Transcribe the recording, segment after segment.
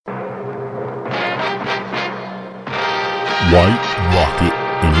White Rocket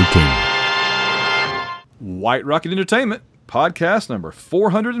Entertainment. White Rocket Entertainment, podcast number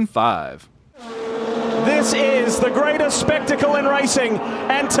 405. This is the greatest spectacle in racing,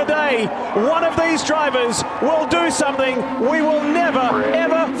 and today, one of these drivers will do something we will never,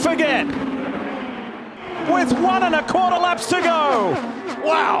 ever forget. With 1 1/4 laps to go.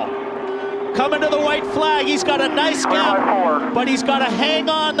 Wow. Coming to the white flag, he's got a nice gap, but he's got to hang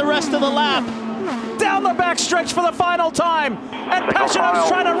on the rest of the lap. Down the back stretch for the final time, and Pagenaud's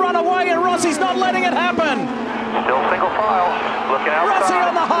trying to run away, and Rossi's not letting it happen. Still single file, looking outside. Rossi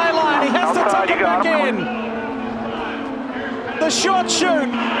on the high line, he has to tuck it back in. The short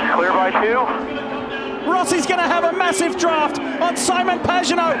shoot. Clear by 2. Rossi's going to have a massive draft on Simon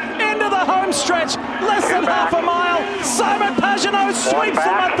Pagenaud into the home stretch, less than half a mile. Simon Pagenaud sweeps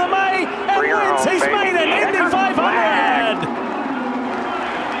the month of May and wins his maiden Indy 500.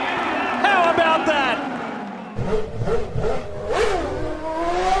 How about that?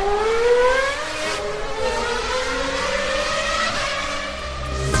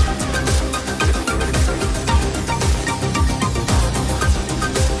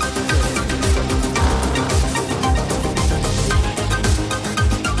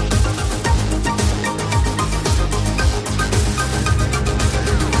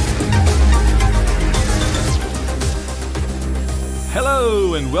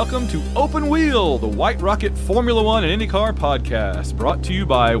 Hello and welcome to Open Wheel, the White Rocket Formula One and IndyCar podcast, brought to you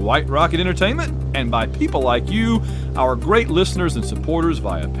by White Rocket Entertainment and by people like you, our great listeners and supporters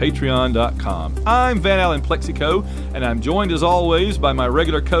via Patreon.com. I'm Van Allen Plexico, and I'm joined as always by my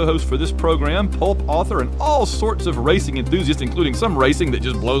regular co-host for this program, pulp author and all sorts of racing enthusiast, including some racing that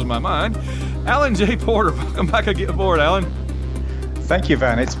just blows my mind, Alan J. Porter. Welcome back aboard, Alan. Thank you,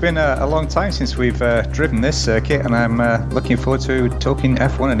 Van. It's been a long time since we've driven this circuit, and I'm looking forward to talking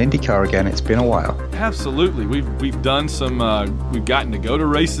F1 and IndyCar again. It's been a while. Absolutely. We've done some, we've gotten to go to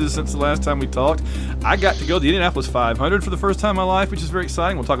races since the last time we talked. I got to go to the Indianapolis 500 for the first time in my life, which is very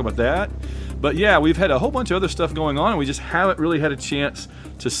exciting. We'll talk about that. But yeah, we've had a whole bunch of other stuff going on, and we just haven't really had a chance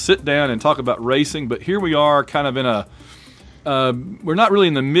to sit down and talk about racing. But here we are kind of in a, we're not really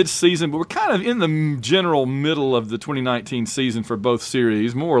in the mid-season, but we're kind of in the general middle of the 2019 season for both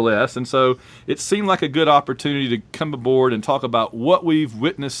series, more or less. And so it seemed like a good opportunity to come aboard and talk about what we've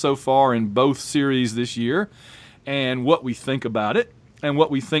witnessed so far in both series this year and what we think about it and what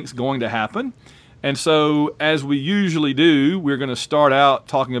we think's going to happen. And so, as we usually do, we're going to start out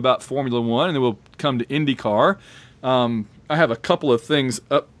talking about Formula One, and then we'll come to IndyCar. I have a couple of things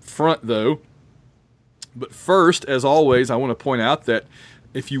up front, though. But first, as always, I want to point out that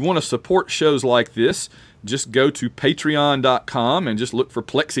if you want to support shows like this, just go to patreon.com and just look for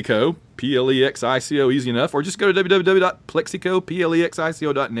Plexico, Plexico, easy enough, or just go to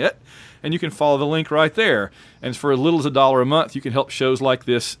www.plexico.net, and you can follow the link right there. And for as little as $1 a month, you can help shows like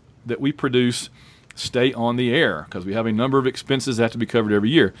this that we produce stay on the air, because we have a number of expenses that have to be covered every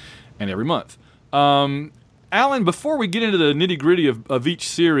year and every month. Alan, before we get into the nitty-gritty of each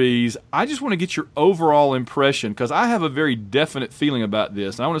series, I just want to get your overall impression, because I have a very definite feeling about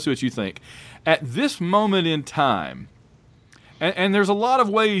this, and I want to see what you think. At this moment in time, and there's a lot of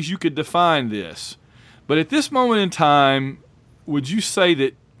ways you could define this, but at this moment in time, would you say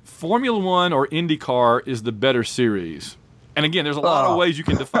that Formula One or IndyCar is the better series? And again, there's a lot of ways you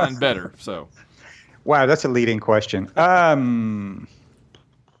can define better. So, wow, that's a leading question.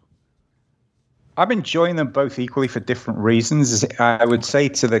 I'm enjoying them both equally for different reasons. I would say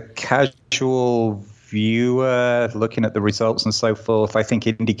to the casual viewer looking at the results and so forth, I think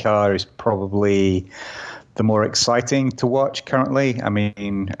IndyCar is probably the more exciting to watch currently. I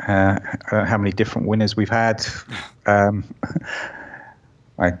mean, I don't know how many different winners we've had. I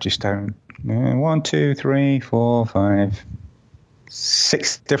just don't. 1, 2, 3, 4, 5,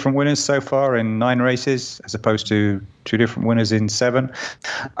 6 different winners so far in 9 races, as opposed to 2 different winners in 7.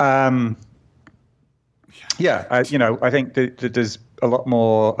 Yeah, I think that there's a lot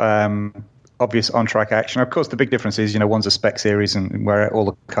more obvious on-track action. Of course, the big difference is, one's a spec series and where all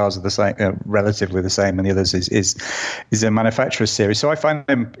the cars are the same, relatively the same, and the others is a manufacturer's series. So I find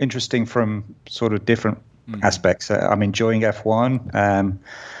them interesting from sort of different aspects. I'm enjoying F1,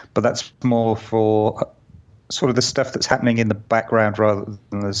 but that's more for sort of the stuff that's happening in the background rather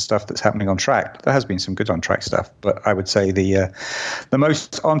than the stuff that's happening on track. There has been some good on-track stuff, but I would say the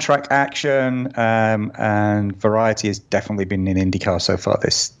most on-track action and variety has definitely been in IndyCar so far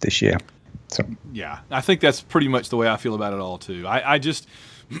this year. So yeah, I think that's pretty much the way I feel about it all too. I just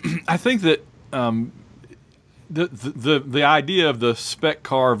I think that the idea of the spec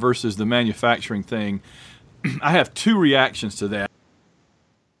car versus the manufacturing thing, I have 2 reactions to that.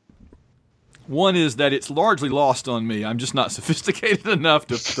 One is that it's largely lost on me. I'm just not sophisticated enough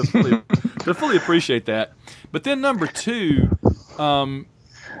to fully appreciate that. But then number two,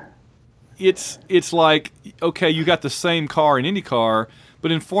 it's like, okay, you got the same car in IndyCar,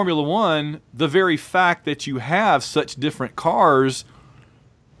 but in Formula One, the very fact that you have such different cars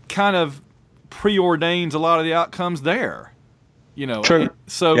kind of preordains a lot of the outcomes there. True.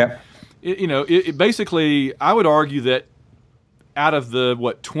 It basically, I would argue that out of the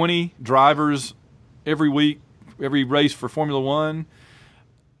 20 drivers every week, every race for Formula One,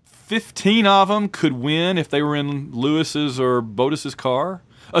 15 of them could win if they were in Lewis's or Bottas's car,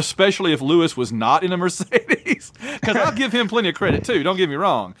 especially if Lewis was not in a Mercedes. Because I'll give him plenty of credit too. Don't get me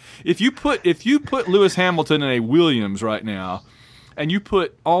wrong. If you put Lewis Hamilton in a Williams right now, and you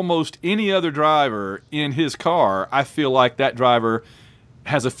put almost any other driver in his car, I feel like that driver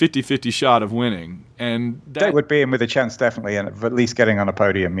has a 50-50 shot of winning. And that would be in with a chance, definitely, and at least getting on a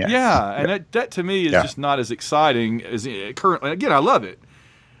podium, yeah. Yeah, and that to me is just not as exciting as currently. Again, I love it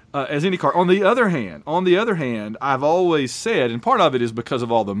as IndyCar. On the other hand, I've always said, and part of it is because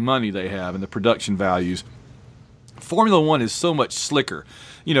of all the money they have and the production values, Formula One is so much slicker.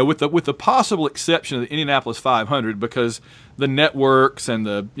 With the possible exception of the Indianapolis 500, because the networks and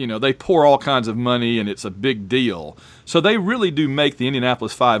they pour all kinds of money and it's a big deal. So they really do make the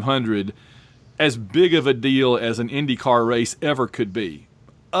Indianapolis 500 as big of a deal as an IndyCar race ever could be.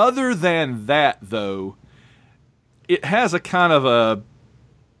 Other than that, though, it has a kind of a,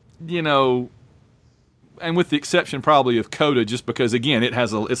 and with the exception probably of COTA, just because, again,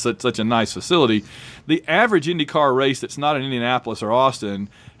 it's such a nice facility, the average IndyCar race that's not in Indianapolis or Austin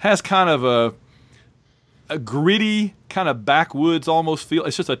has kind of a gritty, kind of backwoods almost feel.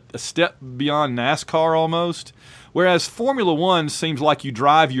 It's just a step beyond NASCAR almost. Whereas Formula One seems like you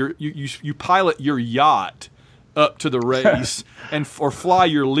drive you pilot your yacht up to the race or fly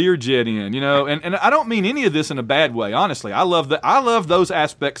your Learjet in, And I don't mean any of this in a bad way, honestly. I love those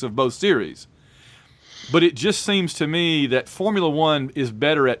aspects of both series. But it just seems to me that Formula One is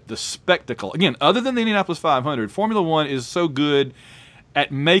better at the spectacle. Again, other than the Indianapolis 500, Formula One is so good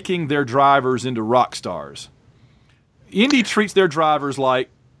at making their drivers into rock stars. Indy treats their drivers like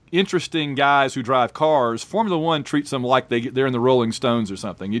interesting guys who drive cars. Formula One treats them like they're in the Rolling Stones or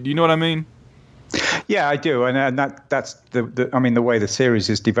something. Do you know what I mean? Yeah, I do, and that's the way the series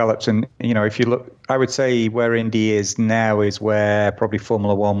is developed. And if you look, I would say where Indy is now is where probably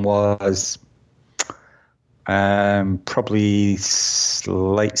Formula One was. Probably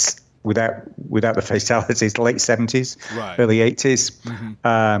late without the fatalities, late 70s, right. Early 80s.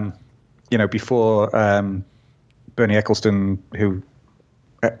 Mm-hmm. Before Bernie Ecclestone, who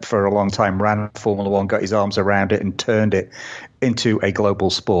for a long time ran Formula One, got his arms around it and turned it into a global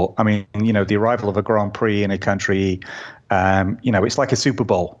sport. I mean, the arrival of a Grand Prix in a country, it's like a Super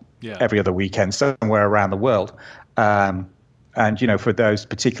Bowl every other weekend somewhere around the world. And, for those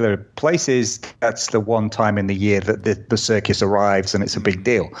particular places, that's the one time in the year that the circus arrives and it's a big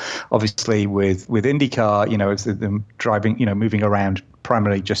deal. Obviously, with IndyCar, it's them driving, moving around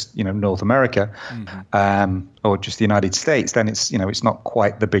primarily just, North America or just the United States, then it's, it's not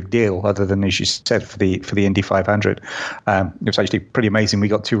quite the big deal other than, as you said, for the Indy 500. It was actually pretty amazing. We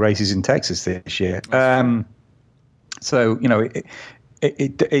got 2 races in Texas this year. So,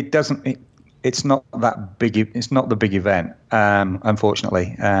 it doesn't... It's not that big. It's not the big event,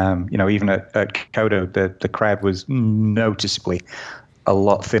 unfortunately. Even at COTA, the crowd was noticeably a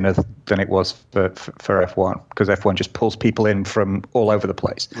lot thinner than it was for F1, because F1 just pulls people in from all over the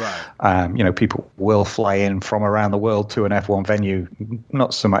place. Right. People will fly in from around the world to an F1 venue,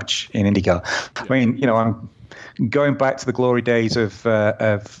 not so much in IndyCar. Yeah. I mean, I'm going back to the glory days of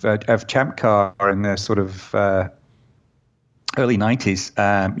Champ Car in the sort of early 90s.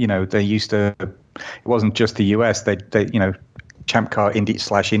 They used to, it wasn't just the US, they Champ Car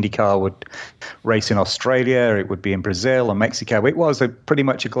IndyCar would race in Australia, it would be in Brazil and Mexico. It was pretty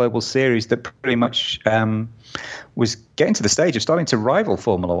much a global series that pretty much was getting to the stage of starting to rival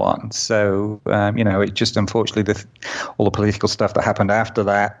Formula One. So, it just, unfortunately, all the political stuff that happened after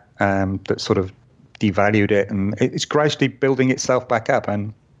that, that sort of devalued it, and it's gradually building itself back up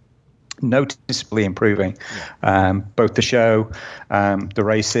and noticeably improving. Both the show, the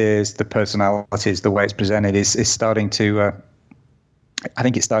races, the personalities, the way it's presented is starting to I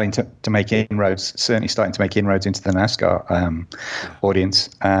think it's starting to make inroads, certainly starting to make inroads into the NASCAR audience,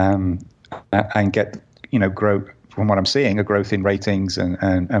 and get, grow, from what I'm seeing, a growth in ratings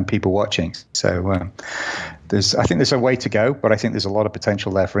and people watching. So I think there's a way to go, but I think there's a lot of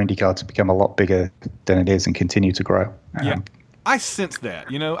potential there for IndyCar to become a lot bigger than it is and continue to grow. I sense that.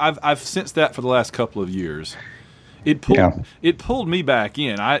 I've sensed that for the last couple of years. it pulled me back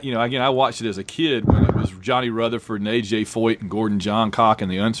in. I watched it as a kid when it was Johnny Rutherford and A.J. Foyt and Gordon Johncock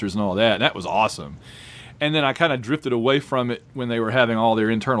and the Unsers and all that. And that was awesome. And then I kind of drifted away from it when they were having all their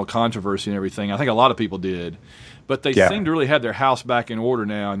internal controversy and everything. I think a lot of people did. But they seem to really have their house back in order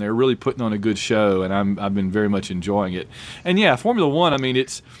now, and they're really putting on a good show, and I've been very much enjoying it. And, yeah, Formula One, I mean,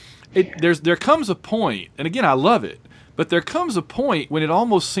 there comes a point, and, again, I love it, but there comes a point when it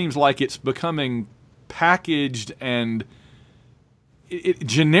almost seems like it's becoming packaged and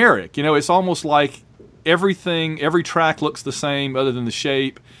generic. You know, it's almost like every track looks the same other than the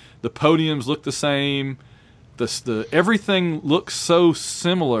shape. The podiums look the same. Everything looks so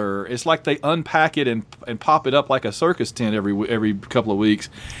similar. It's like they unpack it and pop it up like a circus tent every couple of weeks,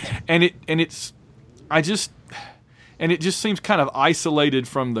 and it just seems kind of isolated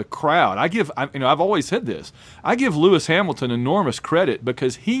from the crowd. I've always said this. I give Lewis Hamilton enormous credit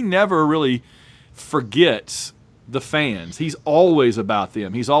because he never really forgets the fans. He's always about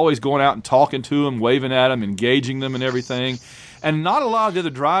them. He's always going out and talking to them, waving at them, engaging them, and everything. And not a lot of the other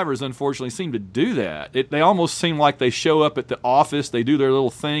drivers, unfortunately, seem to do that. They almost seem like they show up at the office, they do their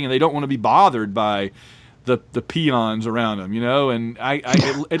little thing, and they don't want to be bothered by the peons around them, you know. And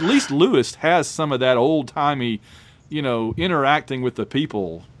at least Lewis has some of that old-timey, you know, interacting with the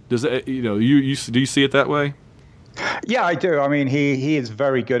people. Does it, you know, do you see it that way? Yeah, I do. I mean, he is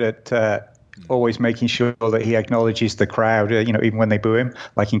very good at always making sure that he acknowledges the crowd, you know, even when they boo him,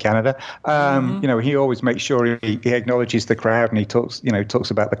 like in Canada. You know, he always makes sure he acknowledges the crowd, and he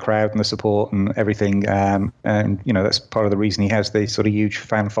talks about the crowd and the support and everything. And, you know, that's part of the reason he has these sort of huge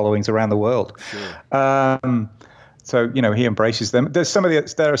fan followings around the world. Sure. So, you know, he embraces them. There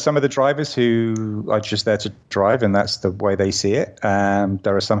are some of the drivers who are just there to drive, and that's the way they see it.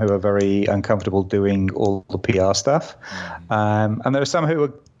 There are some who are very uncomfortable doing all the PR stuff. And there are some who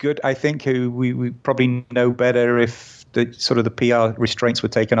are good, I think, who we probably know better if the PR restraints were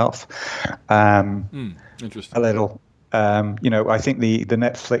taken off. Interesting. A little. You know, I think the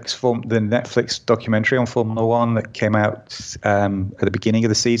Netflix documentary on Formula One that came out at the beginning of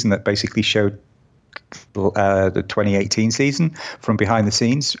the season that basically showed the 2018 season from behind the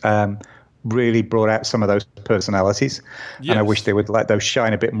scenes really brought out some of those personalities. Yes. And I wish they would let those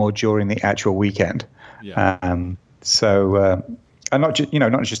shine a bit more during the actual weekend. Yeah. And not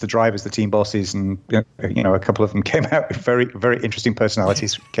just the drivers, the team bosses, and you know, a couple of them came out with very, very interesting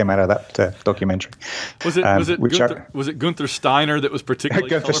personalities came out of that documentary. Was it Gunther Steiner that was particularly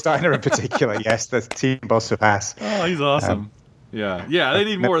Gunther Steiner in particular? Yes, the team boss of Haas. Oh, he's awesome. Yeah, they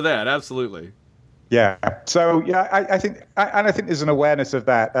need more of that. Absolutely. Yeah. So yeah, I think there's an awareness of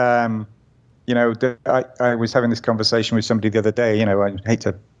that. You know, I was having this conversation with somebody the other day. You know, I hate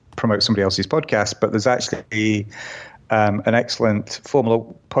to promote somebody else's podcast, but there's actually an excellent Formula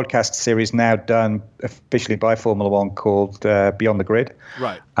podcast series now done officially by Formula One called Beyond the Grid.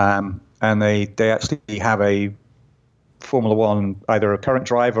 Right. And they actually have a Formula One, either a current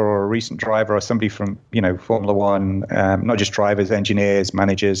driver or a recent driver or somebody from, you know, Formula One, not just drivers, engineers,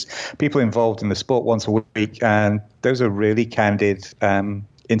 managers, people involved in the sport once a week. And those are really candid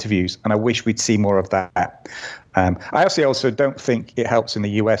interviews. And I wish we'd see more of that. I also don't think it helps in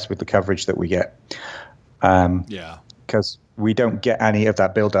the US with the coverage that we get. Because we don't get any of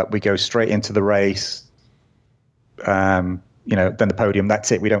that build-up. We go straight into the race, you know, then the podium,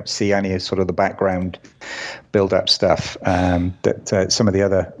 that's it. We don't see any of sort of the background build-up stuff that some of the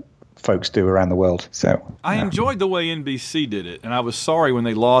other folks do around the world. So I enjoyed the way NBC did it, and I was sorry when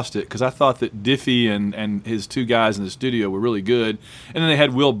they lost it because I thought that Diffie and his two guys in the studio were really good. And then they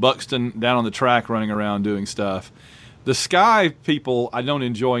had Will Buxton down on the track running around doing stuff. The Sky people I don't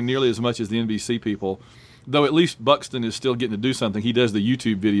enjoy nearly as much as the NBC people. Though at least Buxton is still getting to do something. He does the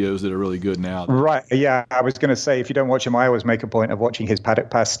YouTube videos that are really good now. Right. Yeah. I was going to say, if you don't watch him, I always make a point of watching his paddock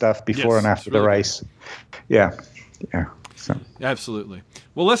pass stuff before and after the race. Yeah. Yeah. So. Absolutely.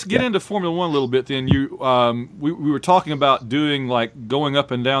 Well, let's get into Formula One a little bit then. We were talking about doing like going up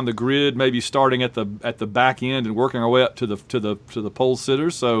and down the grid, maybe starting at the back end and working our way up to the pole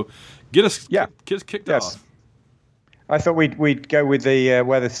sitters. So get us kicked off. I thought we'd go with the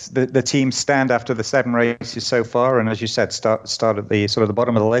where the teams stand after the 7 races so far, and as you said, start at the sort of the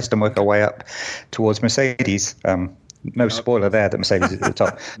bottom of the list and work our way up towards Mercedes. No spoiler there that Mercedes is at the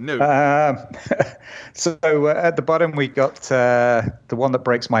top. No. So at the bottom we got the one that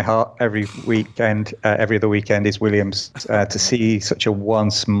breaks my heart every weekend, every other weekend is Williams. To see such a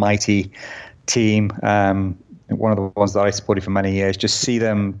once mighty team, one of the ones that I supported for many years, just see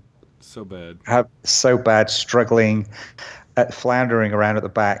them. So bad, struggling, floundering around at the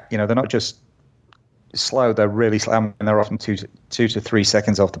back. You know, they're not just slow. They're really slow. I mean, they're often 2 to 3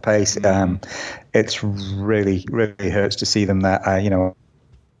 seconds off the pace. It's really, really hurts to see them that, I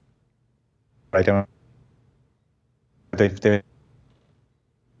don't. They've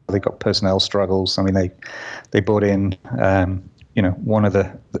got personnel struggles. I mean, they brought in, one of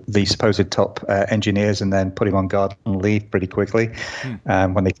the supposed top engineers and then put him on garden leave pretty quickly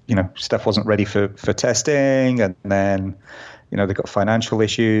when they, stuff wasn't ready for testing, and then. They've got financial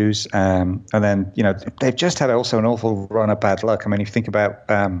issues, and then, they've just had also an awful run of bad luck. I mean, if you think about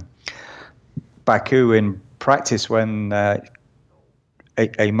Baku in practice when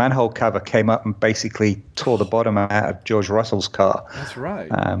a manhole cover came up and basically tore the bottom out of George Russell's car. That's right.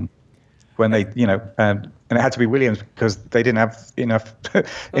 When they, and it had to be Williams because they didn't have enough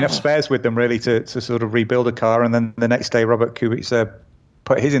spares with them really to sort of rebuild a car. And then the next day, Robert Kubica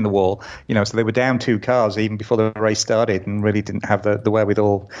put his in the wall, so they were down 2 cars even before the race started, and really didn't have the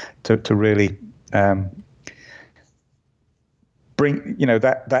wherewithal to really bring,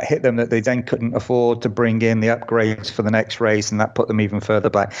 that hit them, that they then couldn't afford to bring in the upgrades for the next race, and that put them even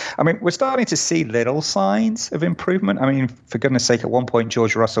further back. I mean, we're starting to see little signs of improvement. I mean, for goodness sake, at one point,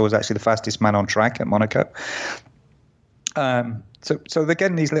 George Russell was actually the fastest man on track at Monaco. So they're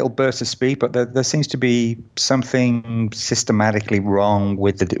getting these little bursts of speed, but there seems to be something systematically wrong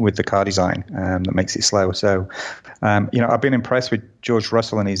with the car design that makes it slow. So, I've been impressed with George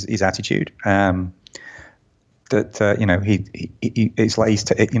Russell and his attitude. It's like he's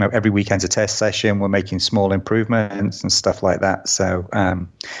every weekend's a test session. We're making small improvements and stuff like that. So,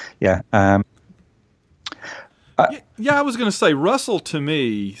 yeah. I was going to say Russell to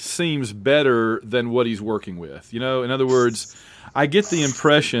me seems better than what he's working with. In other words, I get the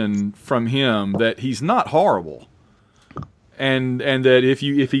impression from him that he's not horrible, and that if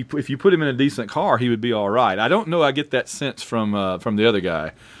you put him in a decent car, he would be all right. I don't know. I get that sense from the other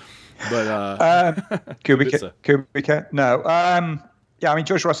guy, but Kubica. No. I mean,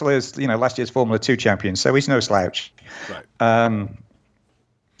 George Russell is last year's Formula 2 champion, so he's no slouch. Right.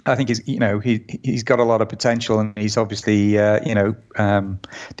 I think he's got a lot of potential, and he's obviously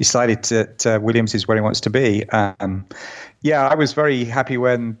decided that Williams is where he wants to be. I was very happy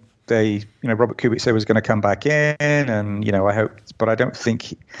when Robert Kubica was going to come back in, and I hope, but I don't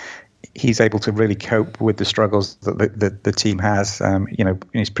think he's able to really cope with the struggles that the team has. In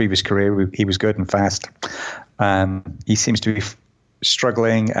his previous career, he was good and fast. He seems to be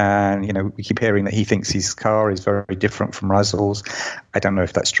struggling, and we keep hearing that he thinks his car is very different from Russell's. I don't know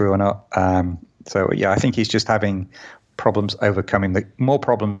if that's true or not. I think he's just having overcoming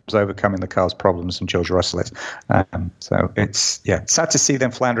the car's problems than George Russell is. So it's sad to see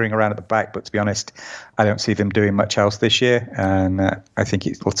them floundering around at the back, but to be honest, I don't see them doing much else this year, and I think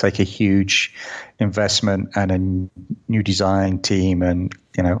it will take a huge investment and a new design team, and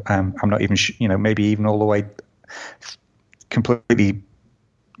I'm not even maybe even all the way completely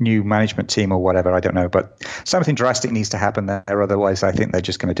new management team or whatever, I don't know, but something drastic needs to happen there, otherwise I think they're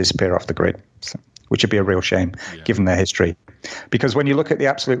just going to disappear off the grid, which would be a real shame given their history. Because when you look at the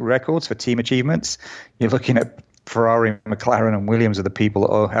absolute records for team achievements, you're looking at Ferrari, McLaren and Williams are the people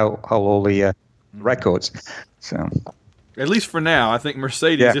that hold all the records. So, at least for now, I think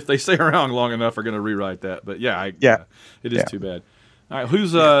Mercedes, if they stay around long enough, are going to rewrite that. But it is too bad. All right,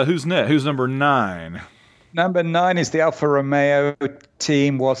 who's next? Who's number 9? Number 9 is the Alfa Romeo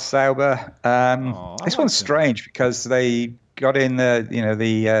team, was Sauber. This one's strange because they got in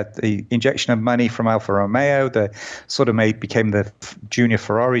the injection of money from Alfa Romeo. They sort of became the junior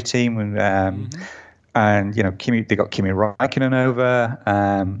Ferrari team, and they got Kimi Räikkönen over,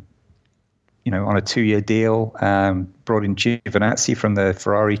 on a 2-year deal. Brought in Giovinazzi from the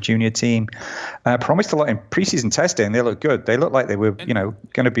Ferrari junior team. Promised a lot in preseason testing. They look good. They look like they were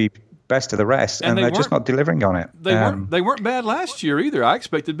going to be best of the rest, and they're just not delivering on it. They weren't bad last year either. I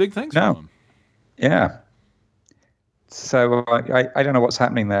expected big things from them. Yeah. So I don't know what's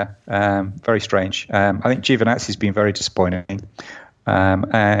happening there. Very strange. I think Giovinazzi's been very disappointing,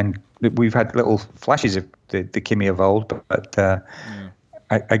 and we've had little flashes of the Kimi of old, but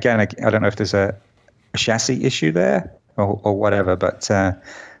I don't know if there's a chassis issue there or whatever, but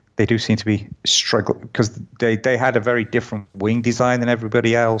they do seem to be struggling because they had a very different wing design than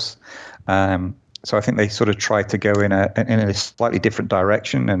everybody else. So I think they sort of tried to go in a slightly different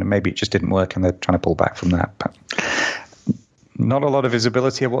direction, and maybe it just didn't work, and they're trying to pull back from that. But not a lot of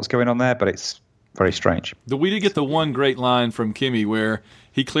visibility of what's going on there, but it's very strange. We did get the one great line from Kimi where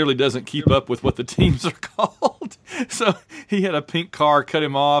he clearly doesn't keep up with what the teams are called. So he had a pink car cut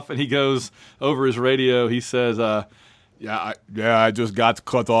him off, and he goes over his radio. He says, I just got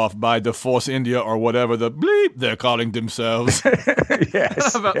cut off by the Force India or whatever the bleep they're calling themselves.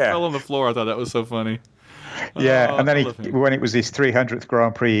 Yes. I about fell on the floor. I thought that was so funny. Yeah, and then when it was his 300th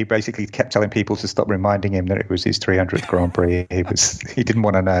Grand Prix, he basically kept telling people to stop reminding him that it was his 300th Grand Prix. He didn't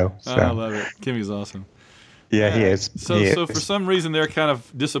want to know. So. I love it. Kimmy's awesome. Yeah, he is. So for some reason they're kind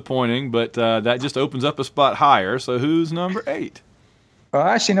of disappointing, but that just opens up a spot higher. So who's number 8? Well,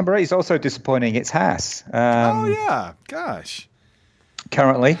 actually, number 8 is also disappointing. It's Haas. Oh yeah, gosh.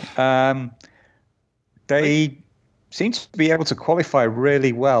 Currently, they seem to be able to qualify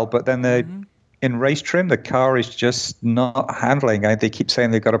really well, but then in race trim, the car is just not handling. They keep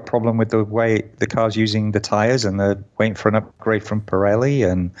saying they've got a problem with the way the car's using the tires, and they're waiting for an upgrade from Pirelli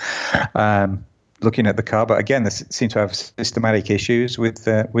and looking at the car. But again, they seem to have systematic issues with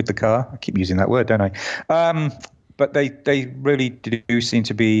the car. I keep using that word, don't I? But they really do seem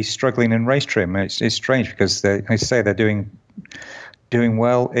to be struggling in race trim. It's strange because they're doing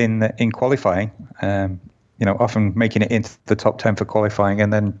well in qualifying. Often making it into the top 10 for qualifying,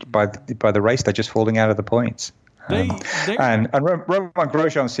 and then by the race they're just falling out of the points. And Romain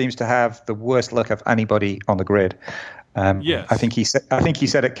Grosjean seems to have the worst luck of anybody on the grid. Yes. I think he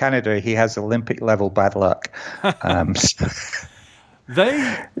said at Canada he has Olympic level bad luck.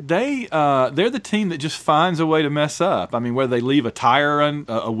 They're the team that just finds a way to mess up. I mean, whether they leave a tire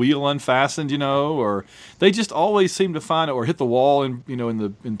a wheel unfastened, or they just always seem to find it, or hit the wall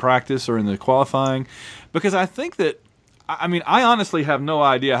in practice or in the qualifying. Because I think that, I honestly have no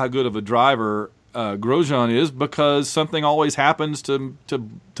idea how good of a driver Grosjean is, because something always happens to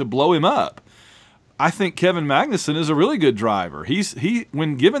blow him up. I think Kevin Magnussen is a really good driver. He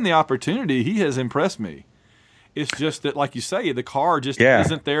when given the opportunity, he has impressed me. It's just that, like you say, the car just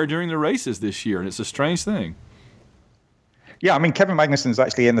isn't there during the races this year, and it's a strange thing. Yeah, Kevin Magnussen's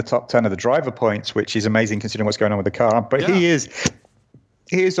actually in the top 10 of the driver points, which is amazing considering what's going on with the car. But he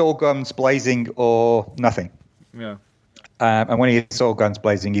is all guns blazing or nothing. Yeah. And when he is all guns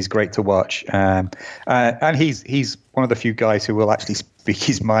blazing, he's great to watch. And he's one of the few guys who will actually speak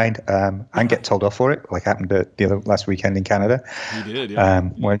his mind and get told off for it, like happened the last weekend in Canada. He did, yeah.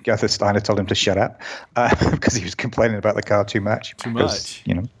 When Gunther Steiner told him to shut up because he was complaining about the car too much. Too much.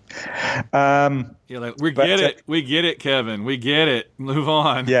 We get it, Kevin. We get it. Move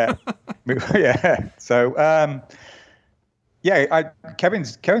on. Yeah. Yeah. So,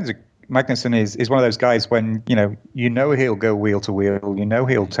 Kevin's Magnussen is one of those guys when he'll go wheel to wheel,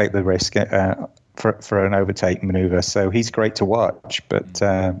 he'll take the risk for an overtake maneuver. So he's great to watch. But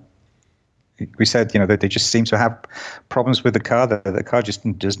we said that they just seem to have problems with the car. The car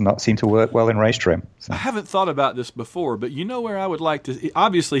just does not seem to work well in race trim. So. I haven't thought about this before, but where I would like to.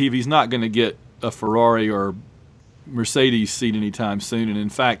 Obviously, if he's not going to get a Ferrari or Mercedes seat anytime soon, and in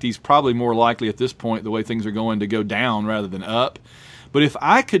fact, he's probably more likely at this point, the way things are going, to go down rather than up. But if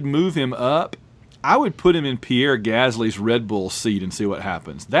I could move him up, I would put him in Pierre Gasly's Red Bull seat and see what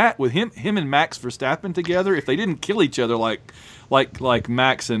happens. That with him and Max Verstappen together, if they didn't kill each other like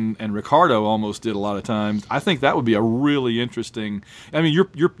Max and Ricciardo almost did a lot of times, I think that would be a really interesting.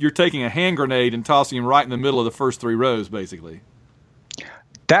 You're taking a hand grenade and tossing him right in the middle of the first 3 rows, basically.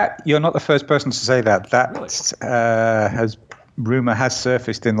 That you're not the first person to say that. That really? Rumor has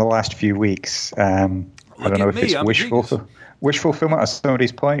surfaced in the last few weeks. I don't know if it's wish fulfillment at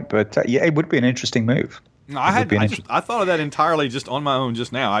somebody's point, but it would be an interesting move. No, I thought of that entirely just on my own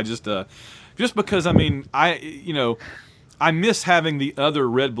just now. I just because I miss having the other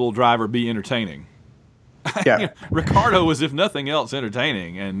Red Bull driver be entertaining. Yeah, Ricciardo was, if nothing else,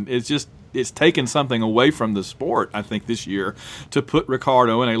 entertaining, and it's taken something away from the sport, I think, this year to put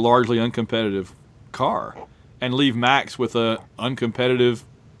Ricciardo in a largely uncompetitive car and leave Max with a uncompetitive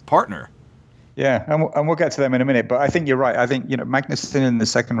partner. Yeah, and we'll get to them in a minute, but I think you're right. I think Magnussen in the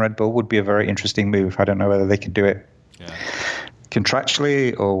second Red Bull would be a very interesting move. I don't know whether they could do it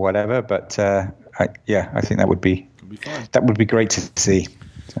contractually or whatever, but I think that would be fun. That would be great to see.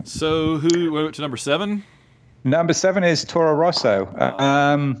 So who went to number 7? Number 7 is Toro Rosso.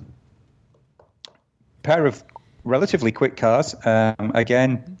 Pair of relatively quick cars.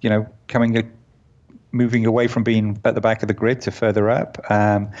 Again, moving away from being at the back of the grid to further up.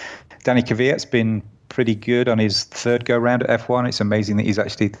 Danny Kvyat's been pretty good on his third go-round at F1. It's amazing that he's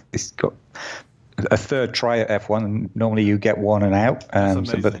got a third try at F1. And normally you get one and out.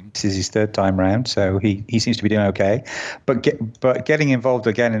 But this is his third time round, so he seems to be doing okay. But getting involved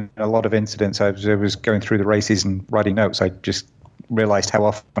again in a lot of incidents. I was going through the races and writing notes. I just realized how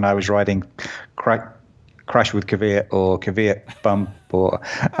often I was riding crash with Kvyat or Kvyat bump, or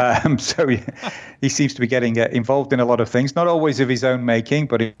so he seems to be getting involved in a lot of things, not always of his own making,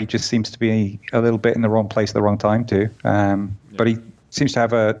 but he just seems to be a little bit in the wrong place at the wrong time too. But he seems to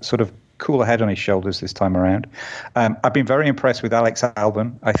have a sort of cooler head on his shoulders this time around. I've been very impressed with Alex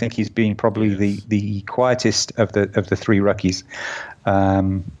Albon. I think he's been probably the quietest of the three rookies,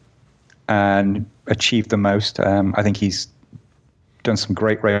 and achieved the most. I think he's done some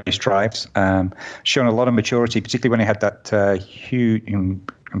great race drives, shown a lot of maturity, particularly when he had that huge.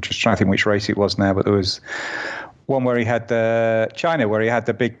 I'm just trying to think which race it was now, but there was one where he had China, where he had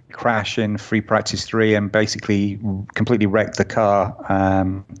the big crash in free practice 3 and basically completely wrecked the car.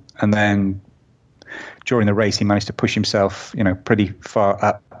 And then during the race, he managed to push himself, pretty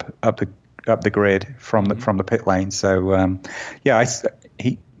far up the grid from the pit lane. So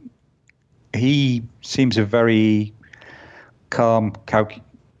he seems a very calm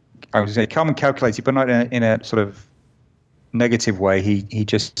and calculated, but not in a sort of negative way. He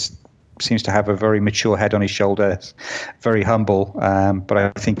just seems to have a very mature head on his shoulders, very humble. But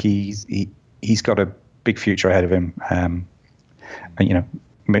I think he's got a big future ahead of him. And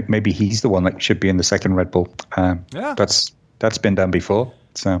maybe he's the one that should be in the second Red Bull. That's been done before.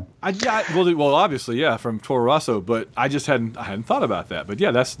 So well, obviously, from Toro Rosso, but I just hadn't thought about that. But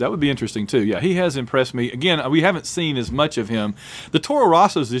that would be interesting too. Yeah, he has impressed me. Again, we haven't seen as much of him. The Toro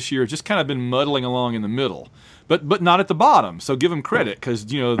Rossos this year have just kind of been muddling along in the middle, but not at the bottom. So give them credit, because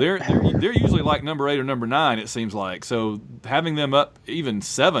they're usually like number 8 or number 9. It seems like, so having them up even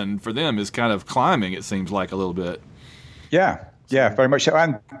 7 for them is kind of climbing. It seems like a little bit. Yeah, very much so.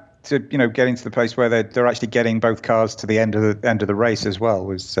 And to getting to the place where they're actually getting both cars to the end of the race as well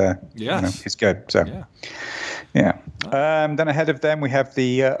was is good. So yeah. Then ahead of them we have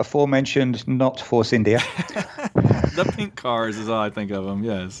the aforementioned not Force India. The pink cars is all I think of them.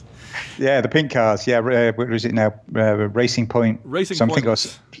 Yes. Yeah, the pink cars. Yeah, what is it now? Racing Point. Racing something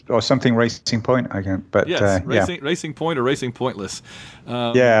Pointless. or something Racing Point. I can't. But yes, Racing Point or Racing Pointless.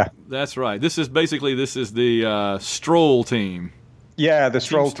 That's right. This is the Stroll team. Yeah, the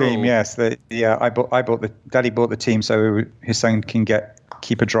Stroll team. Yes, Daddy bought the team so his son can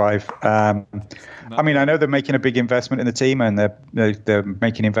keep a drive. I mean, I know they're making a big investment in the team, and they're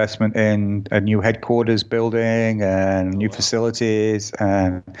making investment in a new headquarters building and new facilities.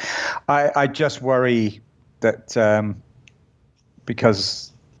 And I just worry that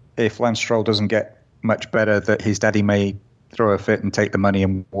because if Lance Stroll doesn't get much better, that his daddy may throw a fit and take the money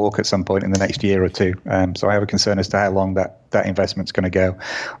and walk at some point in the next year or two. So I have a concern as to how long that investment's going to go,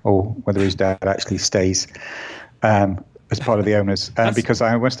 or whether his dad actually stays as part of the owners. Because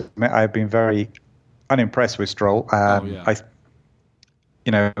I must admit, I've been very unimpressed with Stroll.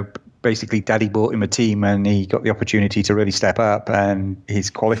 Basically Daddy bought him a team and he got the opportunity to really step up, and his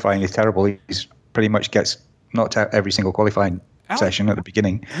qualifying is terrible. He's pretty much gets knocked out every single qualifying session at the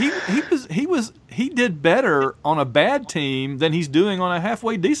beginning. He did better on a bad team than he's doing on a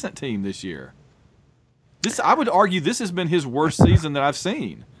halfway decent team this year. I would argue this has been his worst season that I've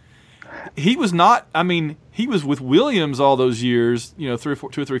seen. He was not. I mean, he was with Williams all those years, 2 or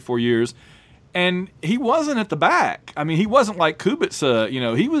 3, 4 years, and he wasn't at the back. I mean, he wasn't like Kubica.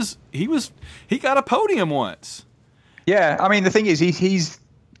 He got a podium once. Yeah, I mean, the thing is, he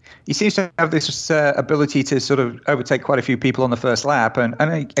seems to have this ability to sort of overtake quite a few people on the first lap, and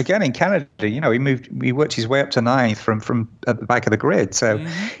again in Canada, he worked his way up to 9th from at the back of the grid, so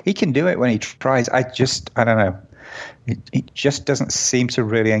he can do it when he tries. I don't know. He just doesn't seem to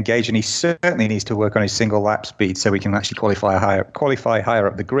really engage, and he certainly needs to work on his single lap speed so he can actually qualify higher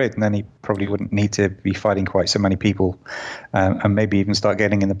up the grid, and then he probably wouldn't need to be fighting quite so many people, and maybe even start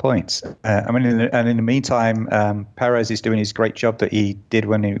getting in the points. In the meantime, Perez is doing his great job that he did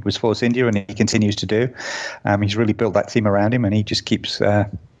when he was Force India, and he continues to do. He's really built that team around him, and he just keeps doing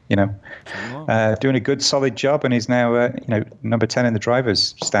a good solid job, and is now number 10 in the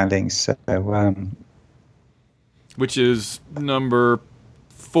drivers' standings. So. Which is number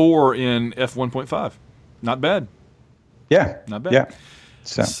 4 in F1.5. Not bad. Yeah. Not bad. Yeah.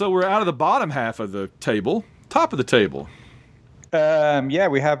 So we're out of the bottom half of the table. Top of the table.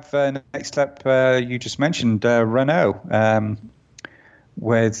 We have next up, you just mentioned Renault,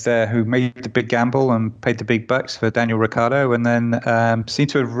 who made the big gamble and paid the big bucks for Daniel Ricciardo, and then seemed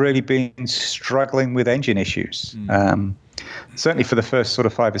to have really been struggling with engine issues. Certainly for the first sort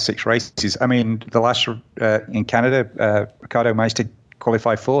of 5 or 6 races. I mean, the last in Canada, Ricciardo managed to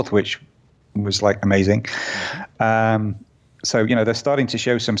qualify 4th, which was amazing. So they're starting to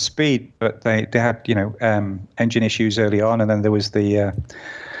show some speed, but they had engine issues early on, and then there was the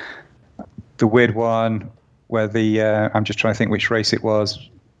weird one where I'm just trying to think which race it was.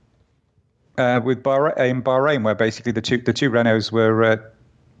 with in Bahrain, where basically the two Renaults were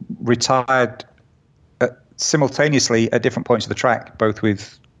retired simultaneously at different points of the track, both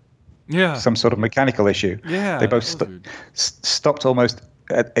with some sort of mechanical issue. Yeah, they both stopped almost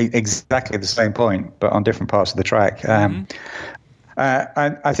at exactly the same point, but on different parts of the track.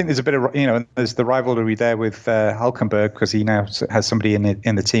 And I think there's a bit of, there's the rivalry there with Hülkenberg, because he now has somebody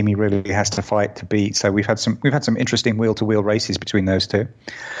in the team he really has to fight to beat. So we've had some interesting wheel-to-wheel races between those two.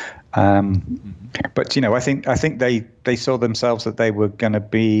 But I think they saw themselves that they were going to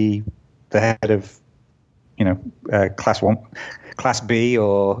be the head of Class B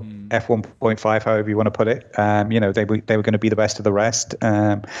or F1.5, however you want to put it. They were going to be the best of the rest.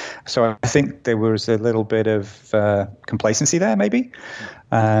 So I think there was a little bit of complacency there, maybe,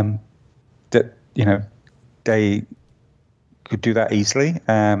 that they could do that easily.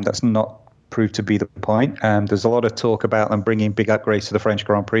 That's not proved to be the point. There's a lot of talk about them bringing big upgrades to the French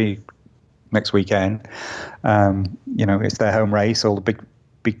Grand Prix next weekend. It's their home race. All the big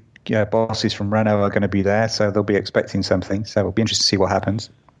bosses from Renault are going to be there, so they'll be expecting something. So it'll be interesting to see what happens.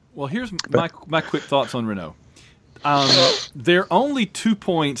 Well, here's my quick thoughts on Renault. They're only 2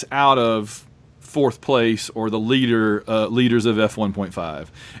 points out of fourth place or the leaders of F1.5.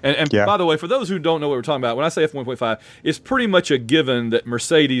 And by the way, for those who don't know what we're talking about, when I say F1.5, it's pretty much a given that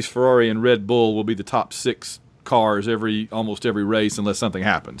Mercedes, Ferrari, and Red Bull will be the top 6 cars almost every race unless something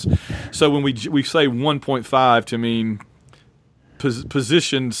happens. So when we say 1.5 to mean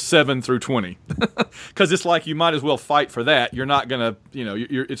position 7 through 20, because it's like you might as well fight for that. You're not gonna,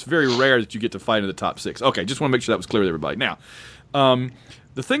 it's very rare that you get to fight in the top 6. Okay, just want to make sure that was clear to everybody. Now,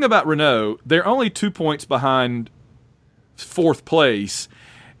 the thing about Renault, they're only 2 points behind fourth place,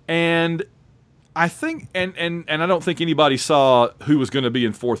 and I think, and I don't think anybody saw who was going to be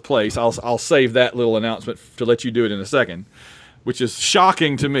in fourth place. I'll save that little announcement to let you do it in a second, which is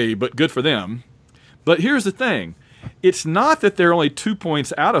shocking to me, but good for them. But here's the thing. It's not that they're only 2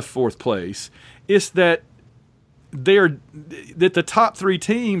 points out of fourth place. It's that the top 3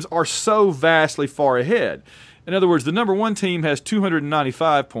 teams are so vastly far ahead. In other words, the number 1 team has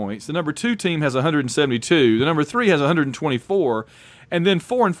 295 points. The number 2 team has 172. The number 3 has 124. And then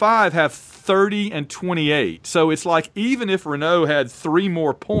 4 and 5 have 30 and 28. So it's like even if Renault had 3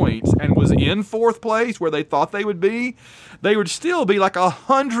 more points and was in fourth place where they thought they would be, they would still be like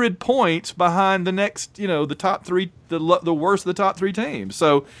 100 points behind the next, the top 3, the worst of the top 3 teams.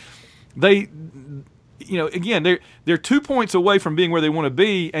 So they, again, they're 2 points away from being where they want to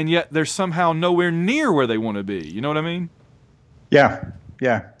be, and yet they're somehow nowhere near where they want to be. You know what I mean? Yeah.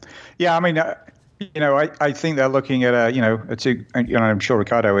 I mean, I think they're looking at a 2. I'm sure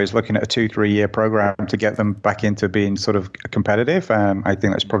Ricciardo is looking at a 2-3 year program to get them back into being sort of competitive. I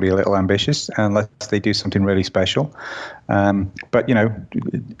think that's probably a little ambitious unless they do something really special. But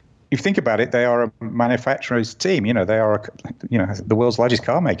if you think about it, they are a manufacturer's team. They are the world's largest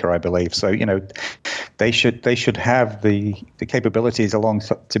car maker, I believe. So they should have the capabilities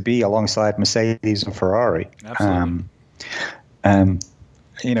to be alongside Mercedes and Ferrari. Absolutely. And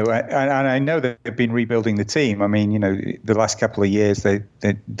I know that they've been rebuilding the team. I mean, the last couple of years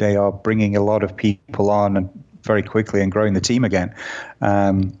they are bringing a lot of people on very quickly and growing the team again.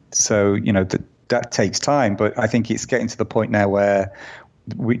 So that takes time, but I think it's getting to the point now where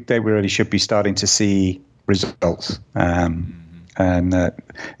they really should be starting to see results. And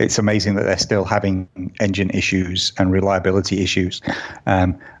it's amazing that they're still having engine issues and reliability issues.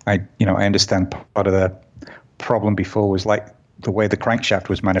 I understand part of the problem before was like the way the crankshaft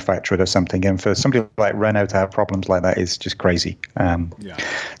was manufactured or something, and for somebody like Renault to have problems like that is just crazy. Yeah,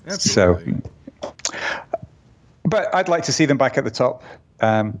 absolutely. But I'd like to see them back at the top,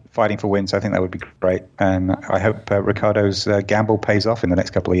 fighting for wins. I think that would be great, and I hope Ricciardo's gamble pays off in the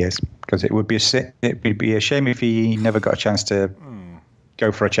next couple of years, because it would be a shame if he never got a chance to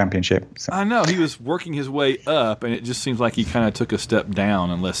go for a championship. So. I know he was working his way up, and it just seems like he kind of took a step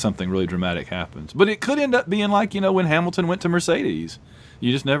down unless something really dramatic happens. But it could end up being like when Hamilton went to Mercedes.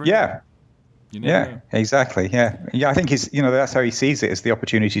 You just never know. Know. Exactly. Yeah. I think that's how he sees it, as the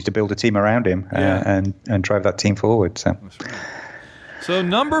opportunity to build a team around him and drive that team forward. So. That's right. So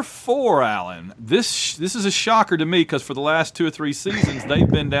number 4, Alan. This is a shocker to me, because for the last 2 or 3 seasons they've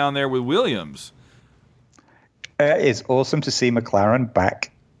been down there with Williams. It's awesome to see McLaren back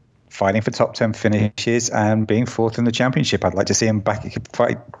fighting for top 10 finishes and being 4th in the championship. I'd like to see him back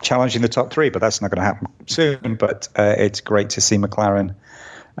challenging the top 3, but that's not going to happen soon. But it's great to see McLaren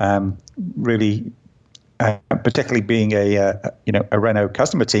really, particularly being a Renault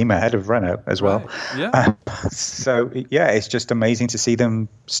customer team ahead of Renault as well. Right. Yeah. So it's just amazing to see them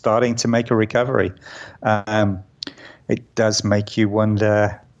starting to make a recovery. It does make you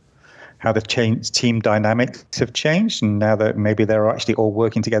wonder how the team dynamics have changed, and now that maybe they're actually all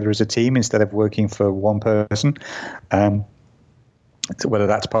working together as a team instead of working for one person. So whether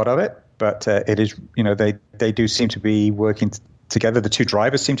that's part of it, but it is, they do seem to be working together. The two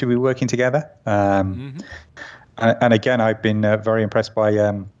drivers seem to be working together. And again, I've been very impressed by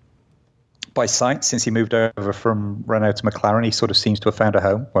Sainz since he moved over from Renault to McLaren. He sort of seems to have found a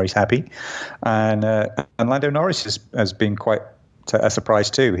home where he's happy. And Lando Norris has been quite a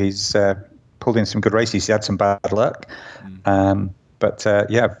surprise too. He's pulled in some good races. He had some bad luck. But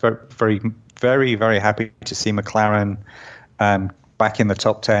very, very, very happy to see McLaren back in the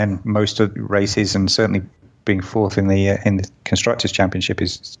top 10 most of the races, and certainly being fourth in the Constructors' Championship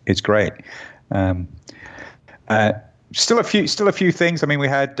is great. Still a few things. I mean, we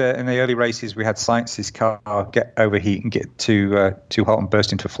had in the early races, we had Sainz's car get overheat and get too hot and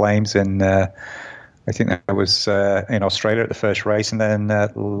burst into flames, and I think that was in Australia at the first race, and then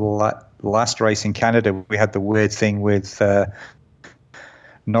last race in Canada, we had the weird thing with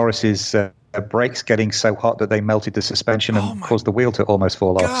Norris's brakes getting so hot that they melted the suspension and caused the wheel to almost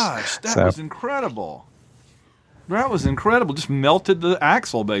fall off. Gosh, that was incredible. That was incredible. Just melted the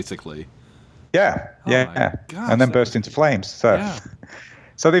axle, basically. Yeah. Gosh, and then burst into flames.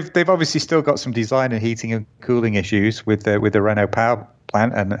 So they've obviously still got some design and heating and cooling issues with the Renault power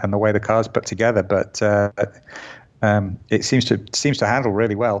plant and the way the car's put together, but it seems to handle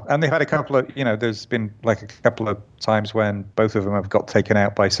really well. And they've had a couple of, there's been like a couple of times when both of them have got taken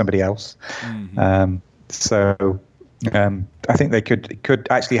out by somebody else. So I think they could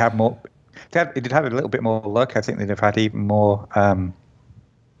actually have more. They did have a little bit more luck. I think they'd have had even more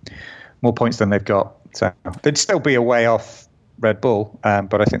points than they've got. So they'd still be a way off Red Bull,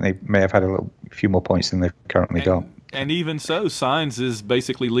 but I think they may have had a few more points than they've currently got. And even so, Sainz is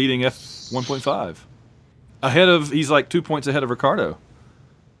basically leading F1.5. Ahead of, he's like 2 points ahead of Ricciardo.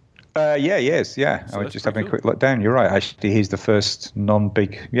 Yeah, he is. Yeah, So I was just having a quick look down. You're right. Actually, he's the first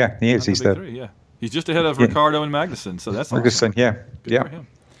non-big. Yeah, he is. He's the three, yeah. He's just ahead of Ricciardo and Magnussen. So that's Magnussen. Awesome. Yeah, Good for him.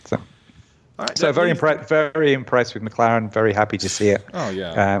 So, all right, so very impressed with McLaren. Very happy to see it. Oh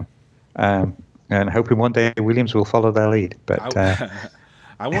yeah. And hoping one day Williams will follow their lead. But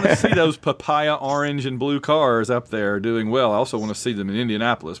I want to see those papaya orange and blue cars up there doing well. I also want to see them in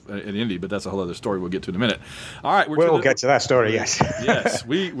Indianapolis, in Indy, but that's a whole other story we'll get to in a minute. All right, we'll get to that story. Yes. Yes,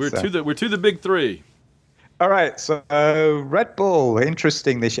 we're to the big three. All right, so Red Bull,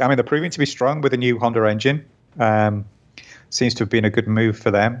 interesting this year. I mean, they're proving to be strong with a new Honda engine. Seems to have been a good move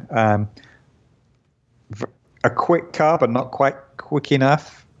for them. A quick car, but not quite quick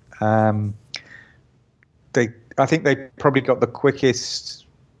enough. I think they probably got the quickest,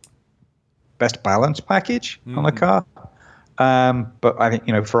 best balance package on the car. But I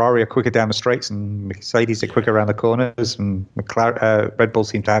think, Ferrari are quicker down the straights and Mercedes are quicker around the corners, and Red Bull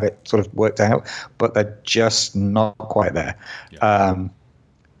seem to have it sort of worked out, but they're just not quite there. Yeah.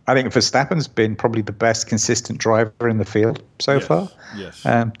 I think Verstappen's been probably the best consistent driver in the field so far. Yes.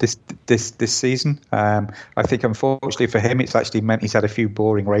 This season. I think unfortunately for him, it's actually meant he's had a few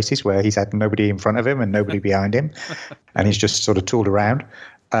boring races where he's had nobody in front of him and nobody behind him, and he's just sort of tooled around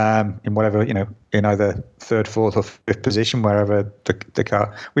in whatever, in either third, fourth, or fifth position, wherever the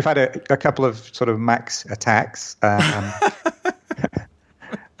car. We've had a couple of sort of Max attacks.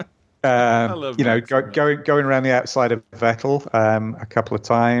 Going around the outside of Vettel a couple of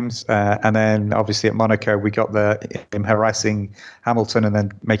times, and then obviously at Monaco we got him harassing Hamilton and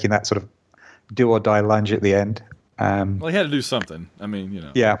then making that sort of do or die lunge at the end. Well, he had to do something. I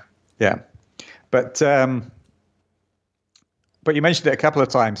mean, Yeah. But you mentioned it a couple of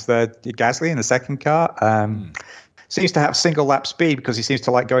times. The Gasly in the second car seems to have single lap speed because he seems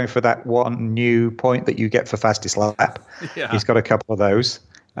to like going for that one new point that you get for fastest lap. Yeah. He's got a couple of those.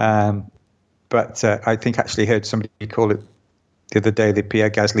 But I think actually heard somebody call it the other day the Pierre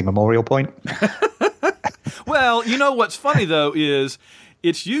Gasly Memorial Point. Well, what's funny though is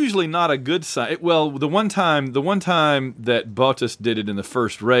it's usually not a good sign. The one time that Bottas did it in the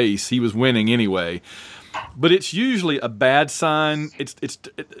first race, he was winning anyway. But it's usually a bad sign.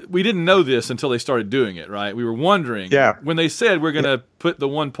 We didn't know this until they started doing it, right? We were wondering. Yeah. When they said we're going to put the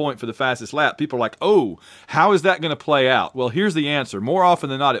 1 point for the fastest lap, people are like, oh, how is that going to play out? Well, here's the answer. More often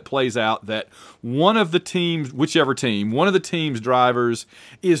than not, it plays out that one of the teams, whichever team, one of the team's drivers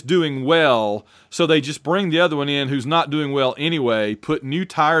is doing well, so they just bring the other one in who's not doing well anyway, put new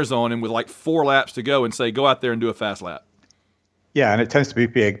tires on him with like 4 laps to go and say, go out there and do a fast lap. Yeah, and it tends to be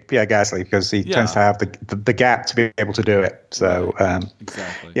Pierre Gasly because he tends to have the gap to be able to do it. So,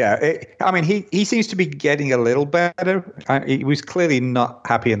 exactly. Yeah, he seems to be getting a little better. He was clearly not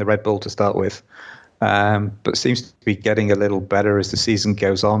happy in the Red Bull to start with. but seems to be getting a little better as the season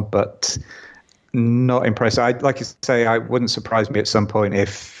goes on, but not impressed. Like you say, I wouldn't surprise me at some point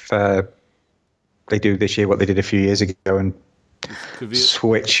if they do this year what they did a few years ago and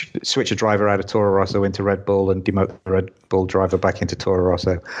switch a driver out of Toro Rosso into Red Bull and demote the Red Bull driver back into Toro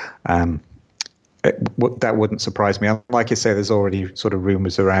Rosso. That wouldn't surprise me. Like I say, there's already sort of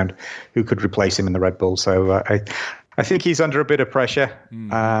rumors around who could replace him in the Red Bull. So I think he's under a bit of pressure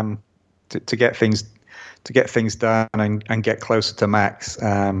to get things done and get closer to Max.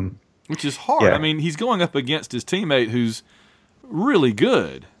 Which is hard. Yeah. I mean, he's going up against his teammate who's really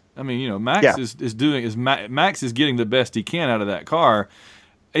good. I mean, Max Max is getting the best he can out of that car.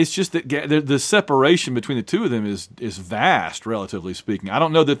 It's just that the separation between the two of them is vast, relatively speaking. I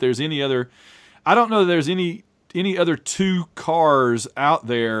don't know that there's any other two cars out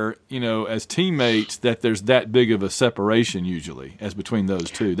there, as teammates that there's that big of a separation usually as between those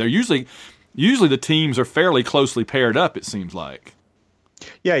two. They're usually the teams are fairly closely paired up, it seems like.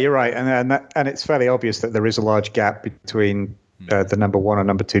 Yeah, you're right, and it's fairly obvious that there is a large gap between the number one and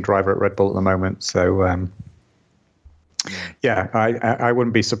number two driver at Red Bull at the moment. So, I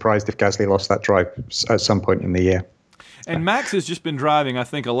wouldn't be surprised if Gasly lost that drive at some point in the year. And Max has just been driving, I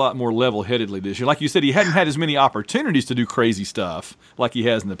think, a lot more level-headedly this year. Like you said, he hadn't had as many opportunities to do crazy stuff like he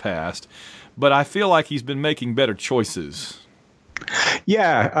has in the past, but I feel like he's been making better choices.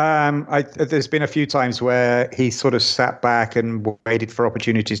 Yeah, there's been a few times where he sort of sat back and waited for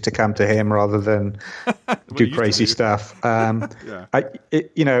opportunities to come to him rather than do crazy stuff. There's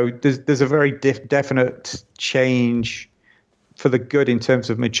a very definite change for the good in terms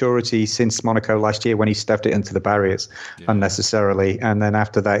of maturity since Monaco last year when he stuffed it into the barriers unnecessarily. And then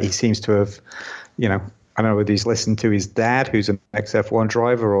after that, he seems to have, I don't know whether he's listened to his dad, who's an ex-F1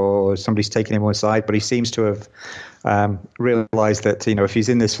 driver, or somebody's taken him aside, but he seems to have realized that, if he's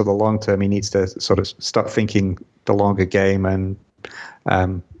in this for the long term, he needs to sort of start thinking the longer game and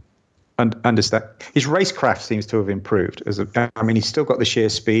understand. His racecraft seems to have improved. He's still got the sheer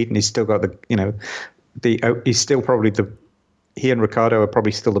speed, and he's still got he's still probably he and Ricciardo are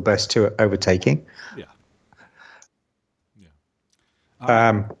probably still the best two at overtaking. Yeah.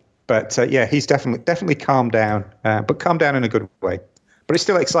 But he's definitely calmed down, but calmed down in a good way. But it's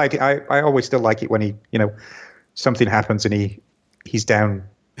still exciting. I always still like it when he, something happens and he's down,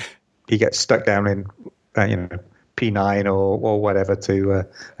 he gets stuck down in, P9 or whatever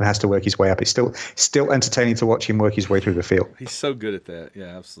and has to work his way up. It's still entertaining to watch him work his way through the field. He's so good at that.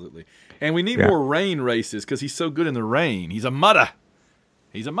 Yeah, absolutely. And we need more rain races because he's so good in the rain. He's a mudder.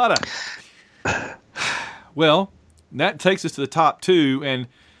 Well, that takes us to the top two. And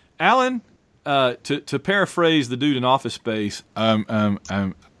Alan, to paraphrase the dude in Office Space,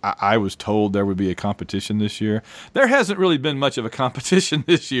 I was told there would be a competition this year. There hasn't really been much of a competition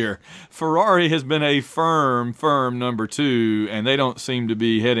this year. Ferrari has been a firm number two, and they don't seem to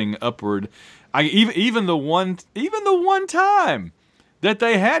be heading upward. Even the one time that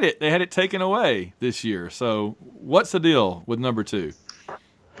they had it taken away this year. So what's the deal with number two?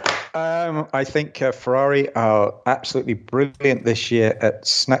 I think Ferrari are absolutely brilliant this year at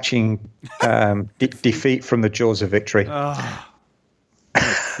snatching defeat from the jaws of victory. Oh,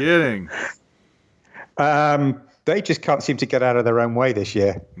 no kidding. They just can't seem to get out of their own way this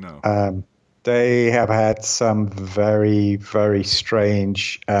year. No. They have had some very, very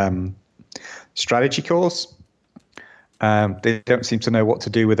strange strategy calls. They don't seem to know what to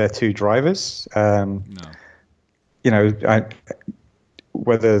do with their two drivers. No.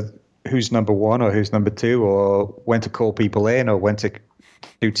 Whether who's number one or who's number two, or when to call people in or when to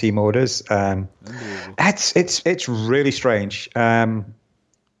do team orders. It's really strange.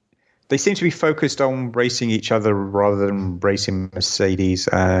 They seem to be focused on racing each other rather than racing Mercedes,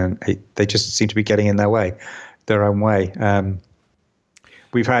 and they just seem to be getting in their own way.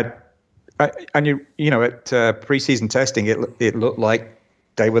 We've had, at preseason testing, it looked like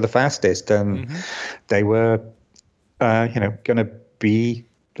they were the fastest, and they were, going to be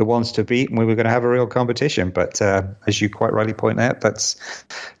the ones to beat, and we were going to have a real competition. But as you quite rightly point out, that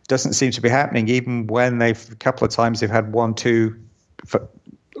doesn't seem to be happening. Even when a couple of times they've had 1-2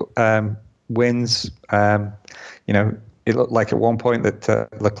 wins. It looked like at one point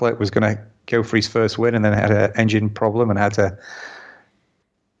that Leclerc was going to go for his first win, and then had an engine problem and had to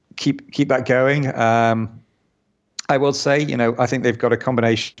keep that going. I will say, I think they've got a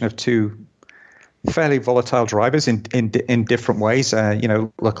combination of two fairly volatile drivers in different ways.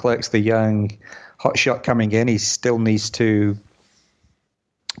 Leclerc's the young hotshot coming in. He still needs to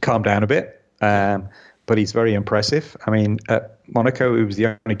calm down a bit, but he's very impressive. I mean, at Monaco, he was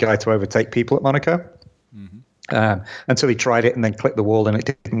the only guy to overtake people at Monaco until he tried it and then clipped the wall and it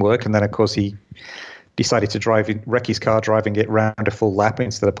didn't work. And then, of course, he decided to wreck his car driving it round a full lap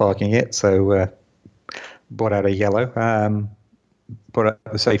instead of parking it. So brought out a yellow, brought out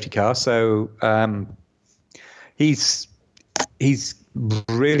the safety car. So he's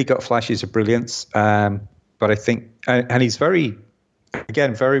really got flashes of brilliance. But I think, and he's very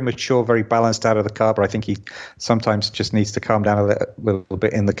mature, very balanced out of the car. But I think he sometimes just needs to calm down a little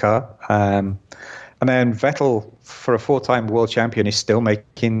bit in the car. And then Vettel, for a 4-time world champion, is still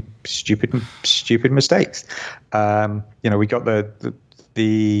making stupid mistakes. We got the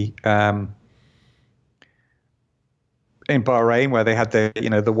in Bahrain where they had the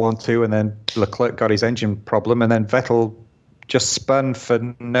 1-2, and then Leclerc got his engine problem, and then Vettel just spun for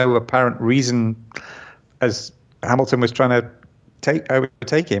no apparent reason as Hamilton was trying to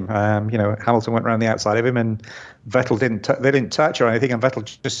overtake him. Hamilton went around the outside of him, and Vettel didn't touch or anything, and Vettel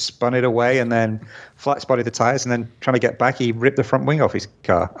just spun it away and then flat spotted the tires, and then trying to get back, he ripped the front wing off his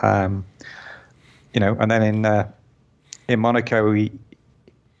car. And then in Monaco,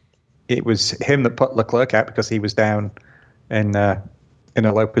 it was him that put Leclerc out because he was down in a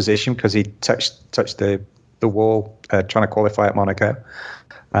low position because he touched the wall trying to qualify at Monaco,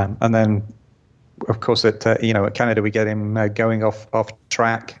 and then. Of course, at Canada, we get him going off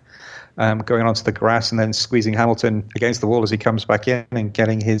track, going onto the grass, and then squeezing Hamilton against the wall as he comes back in and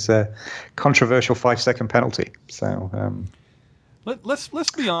getting his controversial 5-second penalty. So let's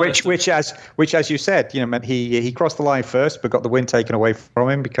be honest. Which as you said, meant he crossed the line first, but got the win taken away from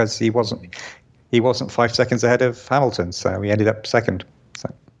him because he wasn't 5 seconds ahead of Hamilton, so he ended up second.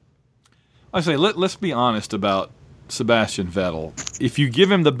 So I say let's be honest about Sebastian Vettel. If you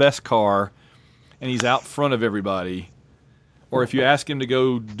give him the best car and he's out front of everybody, or if you ask him to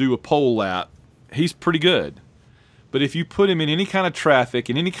go do a pole lap, he's pretty good. But if you put him in any kind of traffic,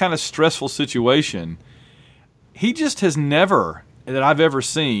 in any kind of stressful situation, he just has never, that I've ever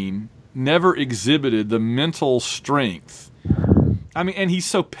seen, never exhibited the mental strength. I mean, and he's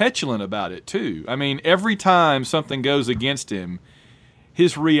so petulant about it too. I mean, every time something goes against him,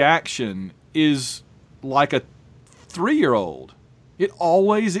 his reaction is like a 3-year-old. It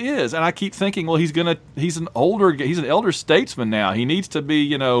always is, and I keep thinking, well, he's an elder statesman now. He needs to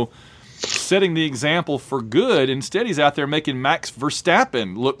be, setting the example for good. Instead, he's out there making Max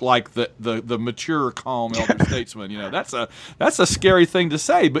Verstappen look like the mature, calm elder statesman. That's a scary thing to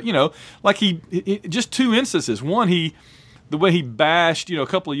say, but like he just 2 instances. One, the way he bashed, a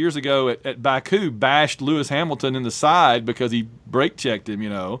couple of years ago at Baku, bashed Lewis Hamilton in the side because he brake checked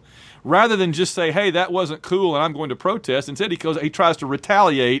him. Rather than just say, hey, that wasn't cool and I'm going to protest, instead he tries to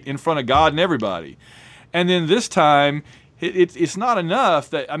retaliate in front of God and everybody. And then this time, it's not enough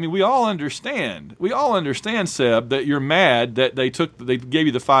that, we all understand, Seb, that you're mad that they gave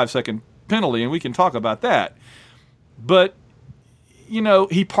you the 5-second penalty, and we can talk about that. But,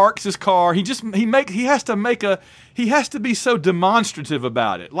 he parks his car, he has to be so demonstrative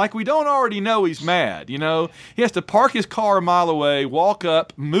about it. Like we don't already know he's mad, He has to park his car a mile away, walk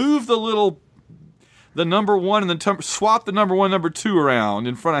up, move the number 1 and then swap the number 1, number 2 around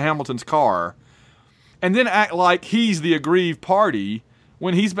in front of Hamilton's car, and then act like he's the aggrieved party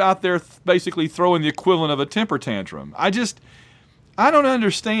when he's out there basically throwing the equivalent of a temper tantrum. I don't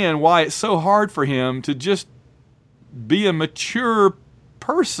understand why it's so hard for him to just be a mature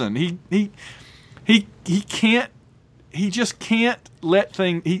person. He can't. He just can't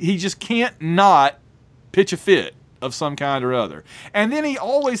he just can't not pitch a fit of some kind or other. And then he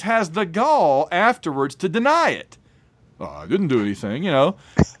always has the gall afterwards to deny it. Oh, I didn't do anything,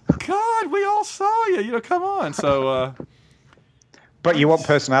 God, we all saw you, come on. So, but you want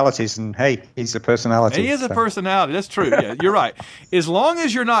personalities, and hey, he's a personality. He is a personality. That's true. Yeah, you're right. As long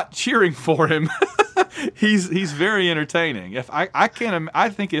as you're not cheering for him, he's very entertaining. I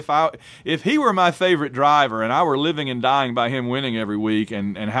think if he were my favorite driver and I were living and dying by him winning every week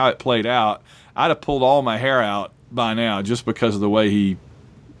and how it played out, I'd have pulled all my hair out by now just because of the way he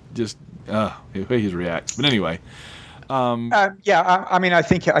just the way he reacts. But anyway. I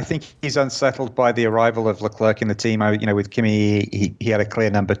think he's unsettled by the arrival of Leclerc in the team. With Kimi, he had a clear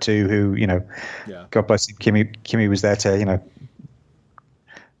number 2 who, God bless him, Kimi was there to,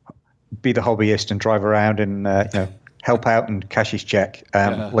 be the hobbyist and drive around and, help out and cash his check.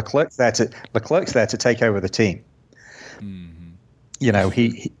 Leclerc's there to take over the team. Mm-hmm.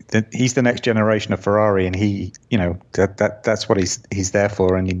 He's the next generation of Ferrari, and that's what he's there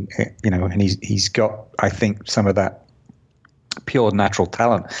for. And he's got, I think, some of that pure natural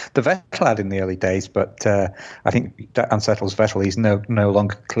talent the Vettel had in the early days, but I think that unsettles Vettel. He's no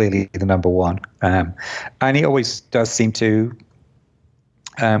longer clearly the number 1, and he always does seem to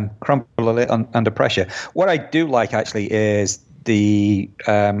crumble a little under pressure. What I do like actually is the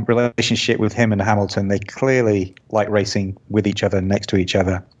relationship with him and Hamilton, they clearly like racing with each other, next to each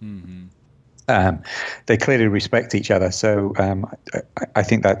other. They clearly respect each other. So I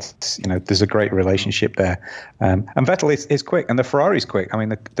think that's, there's a great relationship there. And Vettel is quick, and the Ferrari's quick. I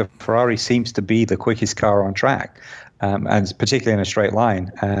mean, the Ferrari seems to be the quickest car on track, and particularly in a straight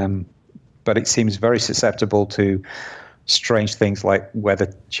line. But it seems very susceptible to strange things like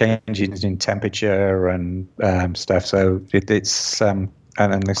weather changes in temperature and stuff. So it's and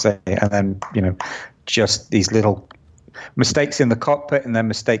then just these little mistakes in the cockpit, and then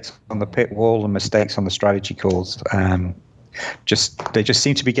mistakes on the pit wall, and mistakes on the strategy calls. They just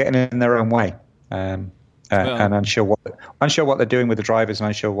seem to be getting in their own way, and unsure what they're doing with the drivers, and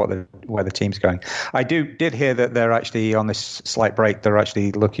unsure where the team's going. I did hear that they're actually on this slight break. They're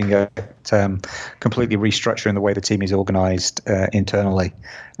actually looking at completely restructuring the way the team is organised internally.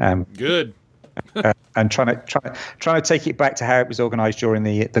 Good. And trying to take it back to how it was organised during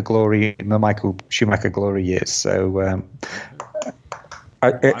the Michael Schumacher glory years. So, and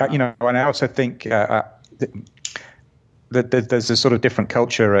I also think that there's a sort of different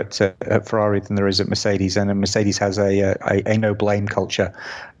culture at Ferrari than there is at Mercedes, and Mercedes has a no blame culture.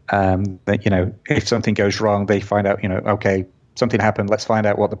 That if something goes wrong, they find out. Okay, something happened. Let's find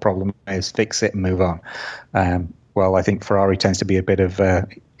out what the problem is, fix it, and move on. Well, I think Ferrari tends to be a bit of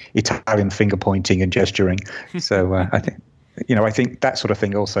Italian finger pointing and gesturing. So I think that sort of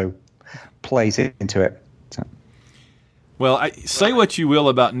thing also plays into it. So. Well, say what you will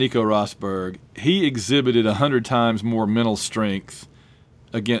about Nico Rosberg, he exhibited 100 times more mental strength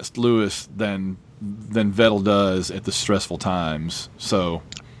against Lewis than Vettel does at the stressful times. So,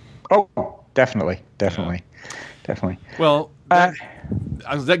 definitely. Well,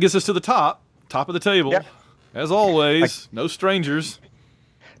 that gets us to the top of the table. Yep. As always, no strangers.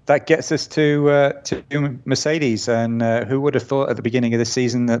 That gets us to Mercedes, and who would have thought at the beginning of the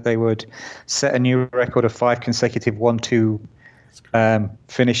season that they would set a new record of 5 consecutive 1-2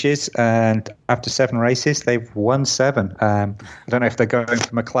 finishes, and after 7 races, they've won 7. I don't know if they're going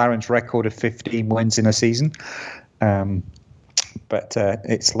for McLaren's record of 15 wins in a season, but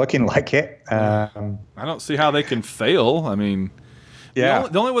it's looking like it. I don't see how they can fail. I mean,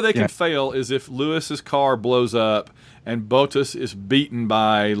 the only way they can fail is if Lewis's car blows up and Bottas is beaten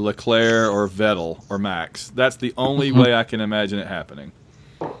by Leclerc or Vettel or Max. That's the only way I can imagine it happening.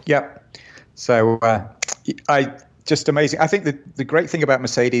 Yep. So just amazing. I think the great thing about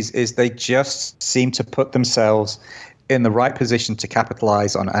Mercedes is they just seem to put themselves in the right position to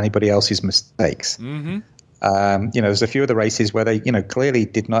capitalize on anybody else's mistakes. Mm-hmm. There's a few of the races where they, clearly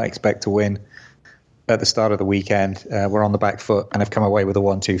did not expect to win at the start of the weekend, were on the back foot and have come away with a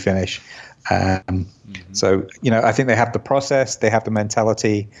 1-2 finish. So, I think they have the process, they have the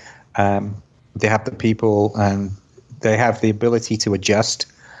mentality, they have the people, and they have the ability to adjust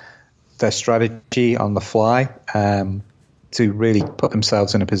their strategy on the fly to really put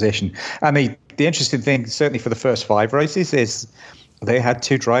themselves in a position. And the interesting thing, certainly for the first 5 races, is they had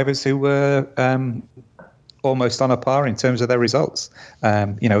 2 drivers who were almost on a par in terms of their results.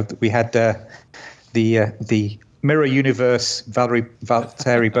 We had the Mirror Universe Valtteri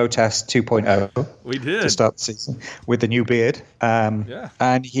Bottas 2.0. We did. To start the season with the new beard.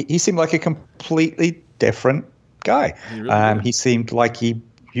 And he seemed like a completely different guy. He seemed like he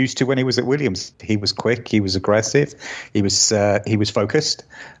used to when he was at Williams. He was quick, he was aggressive, he was focused,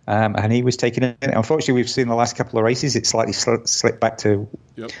 and he was taking it in. Unfortunately, we've seen the last couple of races, it slightly slipped back to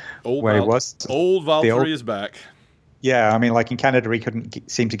where he was. Old Valtteri is back. Yeah, I mean, like in Canada, he couldn't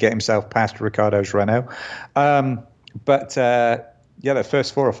seem to get himself past Ricciardo's Renault. But the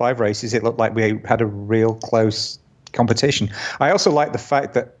first 4 or 5 races, it looked like we had a real close competition. I also like the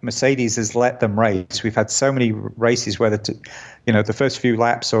fact that Mercedes has let them race. We've had so many races where the first few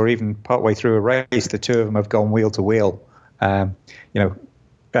laps or even partway through a race, the 2 of them have gone wheel to wheel. Ferrari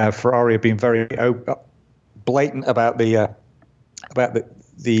have been very blatant about the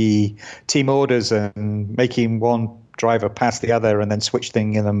team orders and making one driver pass the other and then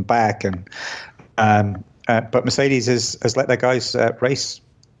switching them back, but Mercedes has let their guys race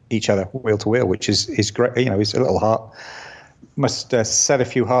each other wheel to wheel, which is great. It's a little heart. Must set a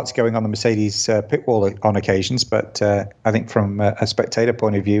few hearts going on the Mercedes pit wall on occasions, but I think from a spectator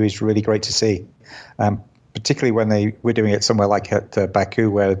point of view, is really great to see. Particularly when they were doing it somewhere like at Baku,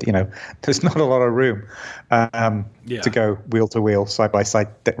 where there's not a lot of room to go wheel to wheel, side by side,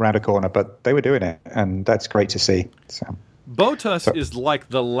 round a corner, but they were doing it, and that's great to see. So. Bottas is like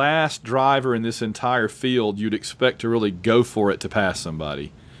the last driver in this entire field you'd expect to really go for it to pass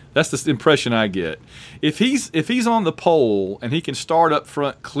somebody. That's the impression I get. If he's on the pole and he can start up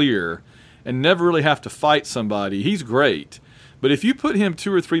front clear and never really have to fight somebody, he's great. But if you put him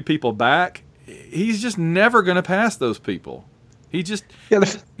 2 or 3 people back, he's just never going to pass those people. He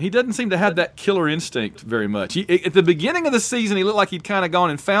doesn't seem to have that killer instinct very much. At the beginning of the season, he looked like he'd kind of gone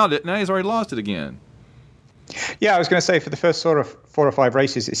and found it. Now he's already lost it again. Yeah, I was going to say for the first sort of 4 or 5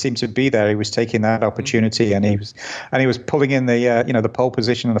 races, it seemed to be there. He was taking that opportunity, and he was pulling in the pole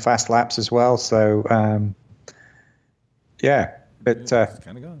position and the fast laps as well. So but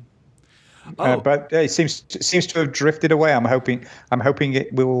kind of gone. But it seems to have drifted away. I'm hoping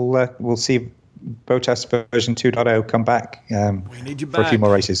it we'll see Bottas version 2.0 come back. We need you for a few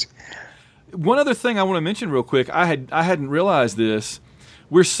more races. One other thing I want to mention real quick. I hadn't realized this.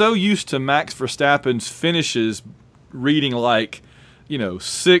 We're so used to Max Verstappen's finishes reading like,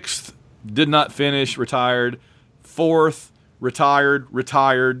 6th, did not finish, retired, 4th, retired,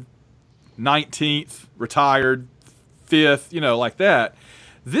 19th, retired, 5th, like that.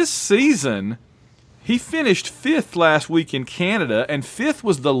 This season, he finished 5th last week in Canada, and 5th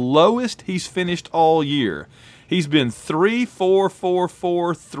was the lowest he's finished all year. He's been 3, 4, 4,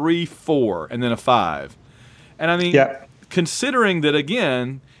 4, 3, 4, and then a 5. And I mean, considering that,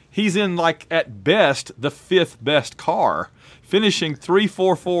 again, he's in, at best, the 5th best car, finishing 3,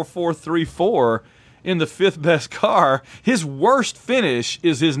 4, 4, 4, 3, 4 in the 5th best car, his worst finish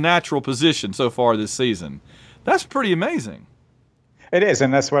is his natural position so far this season. That's pretty amazing. It is,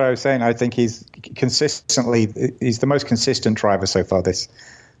 and that's what I was saying. I think he's the most consistent driver so far this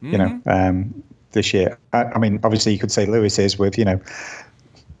year. I mean, obviously you could say Lewis is with,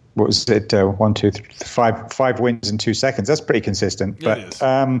 what was it? 1, 2, 3, 5 wins in 2 seconds. That's pretty consistent. But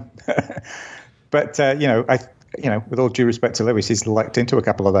with all due respect to Lewis, he's lucked into a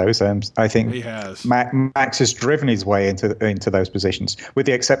couple of those. I think he has. Max has driven his way into those positions, with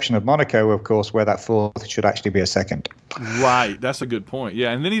the exception of Monaco, of course, where that 4th should actually be a 2nd. Right, that's a good point.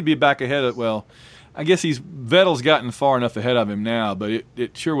 Yeah, and then he'd be back ahead of. Well, I guess Vettel's gotten far enough ahead of him now, but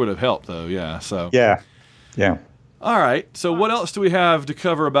it sure would have helped though. Yeah. So. Yeah. All right. So what else do we have to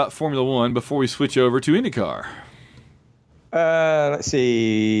cover about Formula One before we switch over to IndyCar? Let's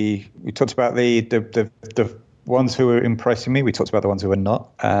see. We talked about the ones who were impressing me. We talked about the ones who were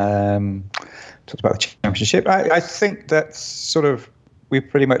not. Talked about the championship. I think that's sort of, we've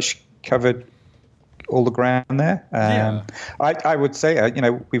pretty much covered all the ground there. I would say,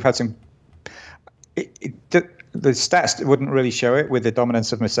 we've had some. The stats wouldn't really show it with the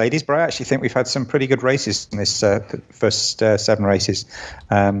dominance of Mercedes, but I actually think we've had some pretty good races in this first 7 races.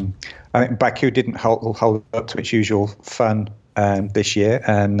 I think Baku didn't hold up to its usual fun this year,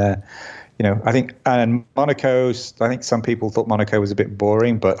 and I think Monaco's. I think some people thought Monaco was a bit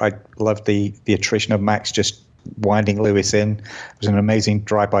boring, but I loved the attrition of Max just winding Lewis in. It was an amazing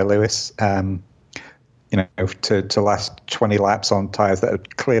drive by Lewis. To last 20 laps on tyres that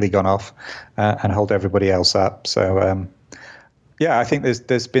had clearly gone off and hold everybody else up. So, I think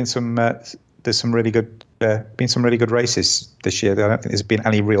there's been some really good races this year. I don't think there's been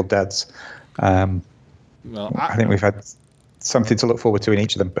any real duds. I think we've had something to look forward to in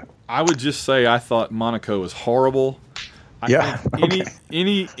each of them. But I would just say I thought Monaco was horrible. I think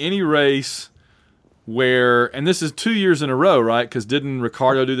any race where, and this is 2 years in a row, right? Because didn't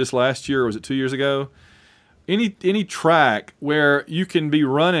Ricciardo do this last year, or was it 2 years ago? Any track where you can be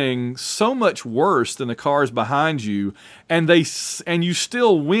running so much worse than the cars behind you, and you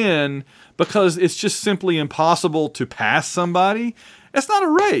still win because it's just simply impossible to pass somebody. That's not a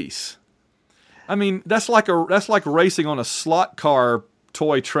race. I mean, that's like racing on a slot car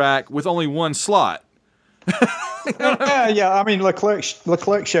toy track with only one slot. I mean,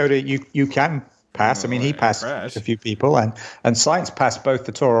 Leclerc showed it. You can pass. I mean, he passed a few people, and Sainz passed both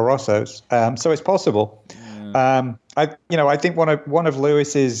the Toro Rossos, so it's possible. Yeah. I think one of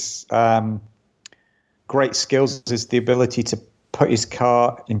Lewis's great skills is the ability to put his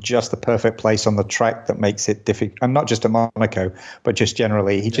car in just the perfect place on the track that makes it difficult, and not just at Monaco, but just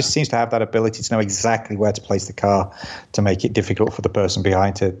generally. He just seems to have that ability to know exactly where to place the car to make it difficult for the person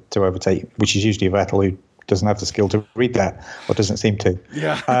behind to overtake, which is usually Vettel, who doesn't have the skill to read that, or doesn't seem to.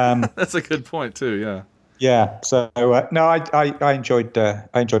 Yeah, that's a good point too. Yeah. Yeah. So I enjoyed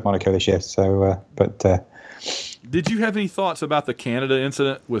Monaco this year. So, did you have any thoughts about the Canada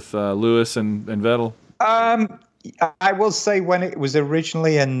incident with Lewis and Vettel? I will say when it was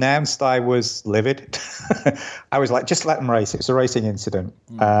originally announced, I was livid. I was like, just let them race. It's a racing incident.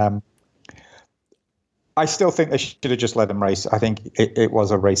 I still think they should have just let them race. I think it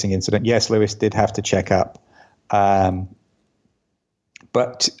was a racing incident. Yes, Lewis did have to check up.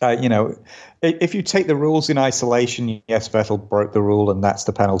 But if you take the rules in isolation, yes, Vettel broke the rule, and that's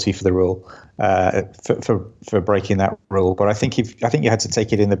the penalty for the rule, for breaking that rule. But I think you had to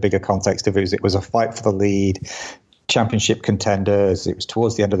take it in the bigger context of it was a fight for the lead. championship contenders. It was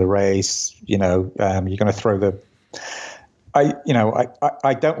towards the end of the race. You're going to throw the.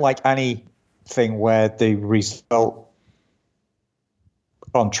 I don't like anything where the result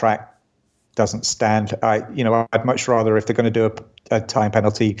on track doesn't stand. I'd much rather, if they're going to do a time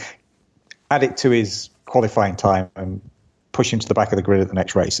penalty, add it to his qualifying time and push him to the back of the grid at the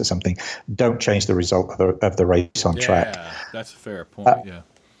next race or something. Don't change the result of the race on track. Yeah, that's a fair point.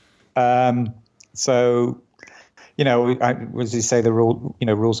 So, what does he say? The rule,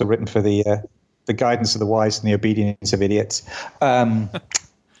 rules are written for the guidance of the wise and the obedience of idiots.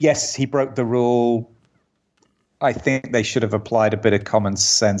 Yes, he broke the rule. I think they should have applied a bit of common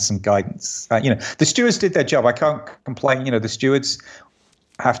sense and guidance. The stewards did their job. I can't complain. The stewards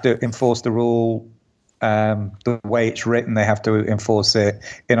have to enforce the rule the way it's written. They have to enforce it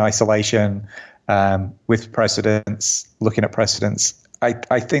in isolation with precedents, looking at precedents.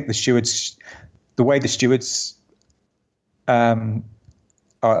 I think the way the stewards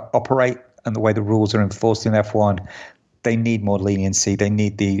operate and the way the rules are enforced in F1, they need more leniency. They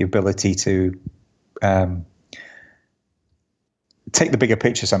need the ability to take the bigger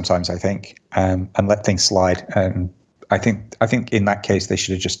picture sometimes, I think, and let things slide. And I think in that case, they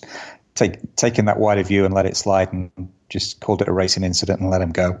should have just taken that wider view and let it slide and just called it a racing incident and let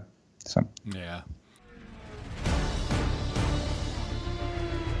him go. So yeah.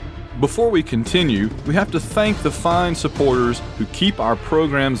 Before we continue, we have to thank the fine supporters who keep our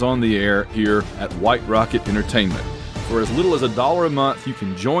programs on the air here at White Rocket Entertainment. For as little as $1 a month, you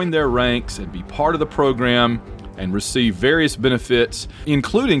can join their ranks and be part of the program and receive various benefits,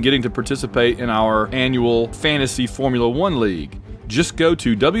 including getting to participate in our annual Fantasy Formula One League. Just go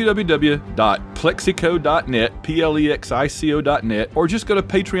to www.plexico.net, plexico.net, or just go to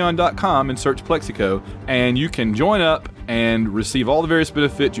patreon.com and search Plexico, and you can join up and receive all the various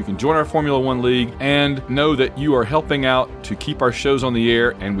benefits. You can join our Formula One League and know that you are helping out to keep our shows on the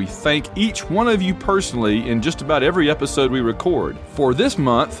air, and we thank each one of you personally in just about every episode we record. For this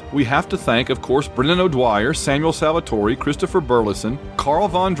month, we have to thank, of course, Brendan O'Dwyer, Samuel Salvatore, Christopher Burleson, Carl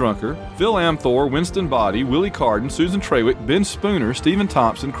Von Drunker, Phil Amthor, Winston Body, Willie Carden, Susan Trawick, Ben Spooner, Stephen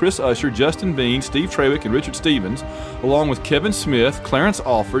Thompson, Chris Usher, Justin Bean, Steve Trawick, and Richard Stevens, along with Kevin Smith, Clarence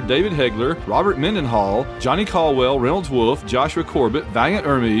Alford, David Hegler, Robert Mendenhall, Johnny Caldwell, Reynolds Wolf, Joshua Corbett, Valiant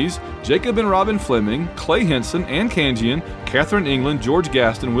Hermes, Jacob and Robin Fleming, Clay Henson, Ann Kangian, Catherine England, George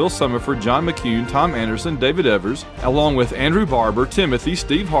Gaston, Will Summerford, John McCune, Tom Anderson, David Evers, along with Andrew Barber, Timothy,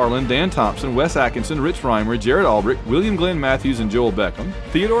 Steve Harlan, Dan Thompson, Wes Atkinson, Rich Reimer, Jared Albrecht, William Glenn Matthews, and Joel Beckham,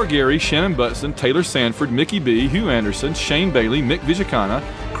 Theodore Gary, Shannon Butson, Taylor Sanford, Mickey B., Hugh Anderson, Shane Bailey, Mick Vijacana,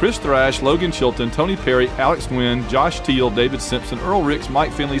 Chris Thrash, Logan Chilton, Tony Perry, Alex Nguyen, Josh Teal, David Simpson, Earl Ricks,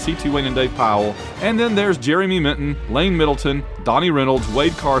 Mike Finley, C2 Wayne, and Dave Powell. And then there's Jeremy Minton, Lane Middleton, Donnie Reynolds,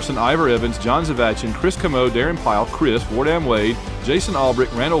 Wade Carson, Ivor Evans, John Zavachin, Chris Camo, Darren Pyle, Chris, Wardam Wade, Jason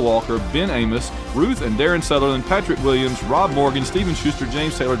Albrecht, Randall Walker, Ben Amos, Ruth and Darren Sutherland, Patrick Williams, Rob Morgan, Stephen Schuster,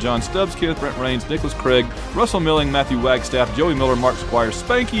 James Taylor, John Stubbs, Kenneth Brent Rains, Nicholas Craig, Russell Milling, Matthew Wagstaff, Joey Miller, Mark Squire,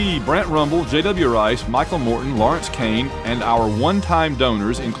 Spanky, Brant Rumble, J.W. Rice, Michael Morton, Lawrence Kane, and our one-time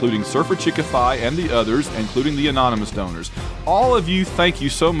donors, including Surfer Chickify and the others, including the anonymous donors. All of you, thank you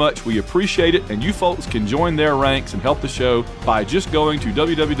so much. We appreciate it, and you folks can join their ranks and help the show by just going to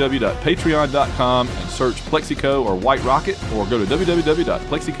www.patreon.com and search Plexico or White Rocket, or go to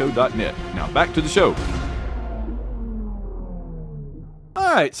www.plexico.net. Now back to the show.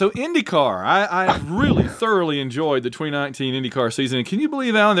 All right, so IndyCar. I really thoroughly enjoyed the 2019 IndyCar season. And can you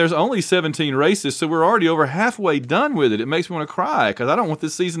believe, Alan, there's only 17 races, so we're already over halfway done with it. It makes me want to cry because I don't want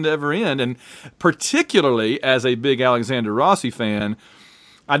this season to ever end. And particularly as a big Alexander Rossi fan,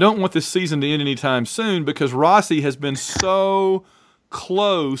 I don't want this season to end anytime soon because Rossi has been so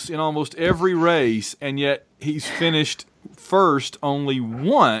close in almost every race, and yet he's finished first only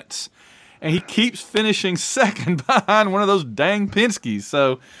once. And he keeps finishing second behind one of those dang Penske's.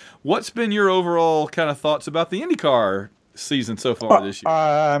 So what's been your overall kind of thoughts about the IndyCar season so far this year?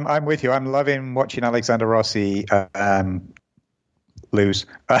 I'm with you. I'm loving watching Alexander Rossi lose.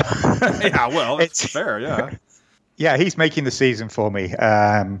 Yeah, well, it's fair, yeah. Yeah, he's making the season for me.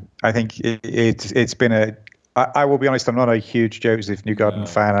 I think it's been I will be honest, I'm not a huge Joseph Newgarden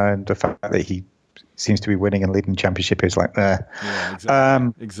fan, and the fact that he seems to be winning and leading the championship is like, Yeah,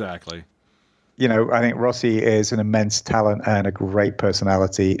 exactly. Exactly. You know, I think Rossi is an immense talent and a great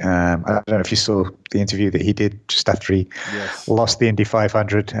personality. I don't know if you saw the interview that he did just after he lost the Indy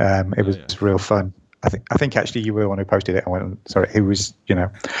 500. It was real fun. I think actually you were the one who posted it. I went, sorry, it was,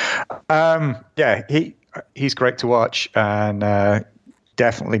 he's great to watch, and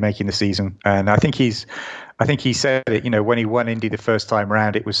definitely making the season. And I think he said it, when he won Indy the first time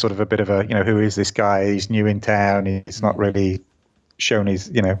around, it was sort of a bit of a, who is this guy? He's new in town. He's not really shown his,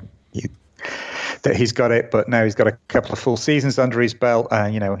 that he's got it, but now he's got a couple of full seasons under his belt.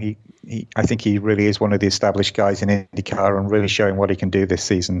 I think he really is one of the established guys in IndyCar and really showing what he can do this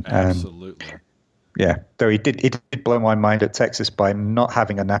season. Absolutely. Yeah, though he did blow my mind at Texas by not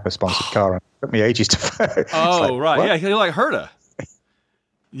having a Napa-sponsored car. It took me ages to. Oh, right. What? Yeah, he like Herta.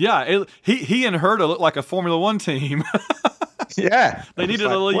 Yeah, he and Herta looked like a Formula One team. Yeah. They needed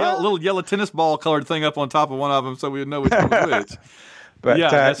a little yellow tennis ball colored thing up on top of one of them so we would know which one was which. But yeah,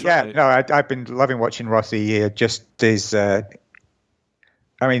 that's right. No, I've been loving watching Rossi. Just his, at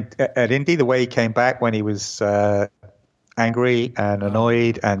Indy, the way he came back when he was angry and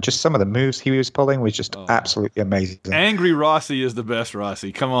annoyed, and just some of the moves he was pulling was just absolutely amazing. Angry Rossi is the best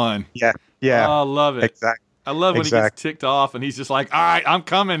Rossi. Come on. Yeah. Oh, I love it. Exactly. I love when he gets ticked off and he's just like, all right, I'm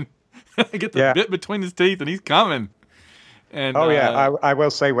coming. Get the bit between his teeth and he's coming. And I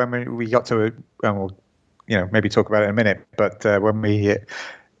will say when we got to we'll maybe talk about it in a minute, but when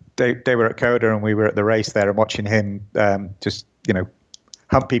they were at Coda and we were at the race there and watching him just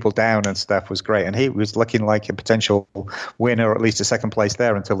hunt people down and stuff was great, and he was looking like a potential winner or at least a second place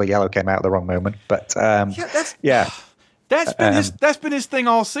there until the yellow came out at the wrong moment. But that's been his thing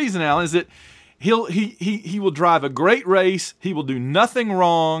all season, Alan, is that he will drive a great race, he will do nothing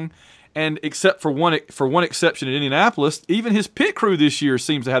wrong. And except for one exception in Indianapolis, even his pit crew this year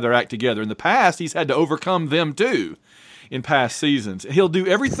seems to have their act together. In the past, he's had to overcome them too in past seasons. He'll do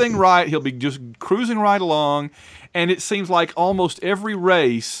everything right. He'll be just cruising right along. And it seems like almost every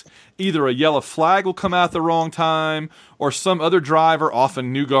race, either a yellow flag will come out at the wrong time or some other driver,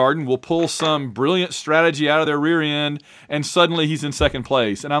 often Newgarden, will pull some brilliant strategy out of their rear end and suddenly he's in second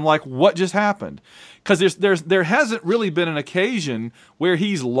place. And I'm like, what just happened? Because there hasn't really been an occasion where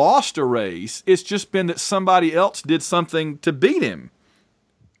he's lost a race. It's just been that somebody else did something to beat him.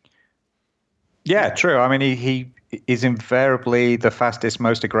 Yeah, true. I mean, he is invariably the fastest,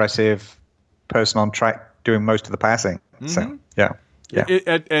 most aggressive person on track doing most of the passing. Mm-hmm. So, yeah.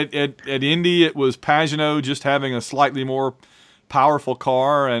 At Indy, it was Pagenaud just having a slightly more powerful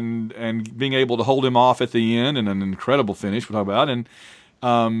car and being able to hold him off at the end and an incredible finish we'll talk about. And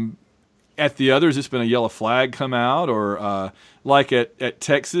at the others, it's been a yellow flag come out, or like at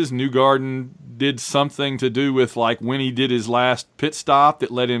Texas, Newgarden did something to do with like when he did his last pit stop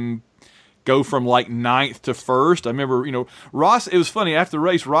that let him go from like 9th to 1st. I remember, Ross. It was funny after the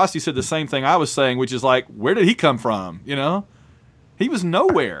race. Rossi said the same thing I was saying, which is like, where did he come from? He was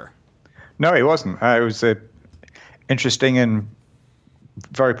nowhere. No, he wasn't. It was a interesting and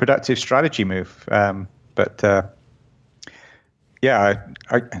very productive strategy move.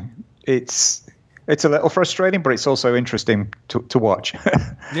 It's a little frustrating, but it's also interesting to watch.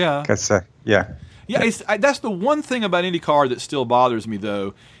 Yeah. Because that's the one thing about IndyCar that still bothers me,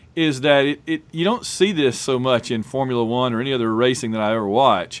 though, is that you don't see this so much in Formula One or any other racing that I ever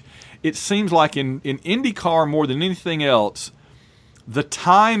watch. It seems like in IndyCar more than anything else, the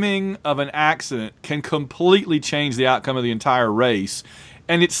timing of an accident can completely change the outcome of the entire race,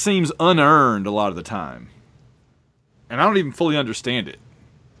 and it seems unearned a lot of the time. And I don't even fully understand it.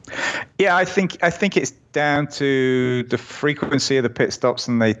 Yeah, I think it's down to the frequency of the pit stops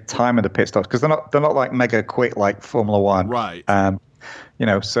and the time of the pit stops, because they're not like mega quick like Formula One. Right.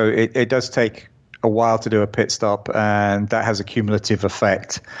 So it does take a while to do a pit stop, and that has a cumulative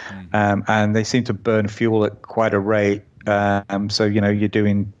effect. Mm-hmm. And they seem to burn fuel at quite a rate. So you're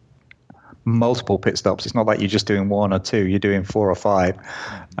doing multiple pit stops. It's not like you're just doing one or two. You're doing 4 or 5.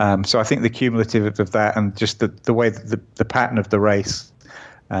 So I think the cumulative of that and just the way the pattern of the race,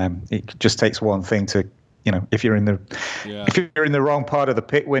 it just takes one thing to, if you're in the wrong part of the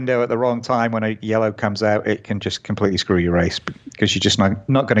pit window at the wrong time when a yellow comes out, it can just completely screw your race because you're just not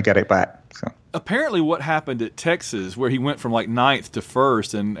going to get it back. So. Apparently what happened at Texas, where he went from like 9th to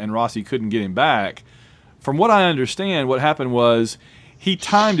 1st and Rossi couldn't get him back, from what I understand, what happened was he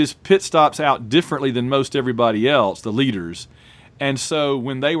timed his pit stops out differently than most everybody else, the leaders. And so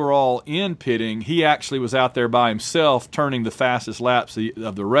when they were all in pitting, he actually was out there by himself turning the fastest laps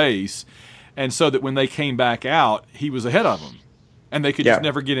of the race. And so that when they came back out, he was ahead of them. And they could just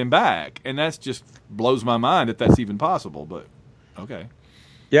never get him back. And that just blows my mind that that's even possible. But, okay.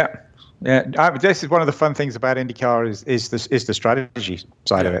 Yeah. This is one of the fun things about IndyCar is the strategy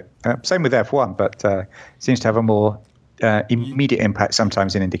side of it. Same with F1, but it seems to have a more immediate impact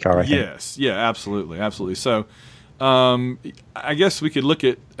sometimes in IndyCar, I think. Yes, yeah, absolutely. So I guess we could look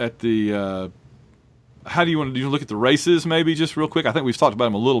at the how do you want to look at the races maybe just real quick? I think we've talked about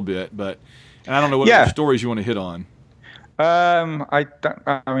them a little bit, and I don't know what other stories you want to hit on. I don't.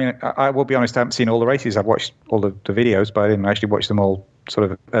 I mean, I will be honest. I haven't seen all the races. I've watched all the videos, but I didn't actually watch them all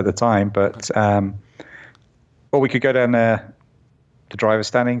sort of at the time. But or we could go down the driver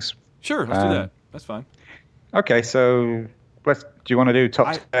standings. Sure, let's do that. That's fine. Okay, so do you want to do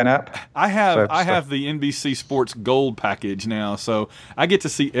top 10 up? I have the NBC Sports Gold package now, so I get to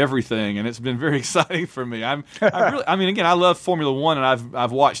see everything, and it's been very exciting for me. I mean, again, I love Formula One, and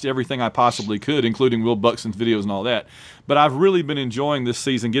I've watched everything I possibly could, including Will Buxton's videos and all that. But I've really been enjoying this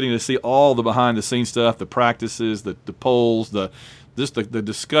season, getting to see all the behind-the-scenes stuff, the practices, the polls, the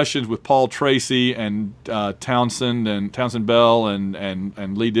discussions with Paul Tracy and Townsend Bell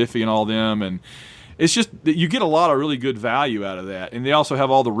and Lee Diffie and all them, and it's just you get a lot of really good value out of that. And they also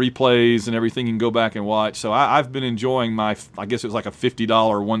have all the replays and everything you can go back and watch. So I've been enjoying I guess it was like a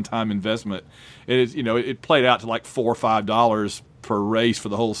 $50 one-time investment. It played out to like $4 or $5 per race for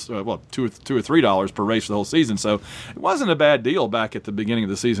the whole, $2 or $3 per race for the whole season. So it wasn't a bad deal back at the beginning of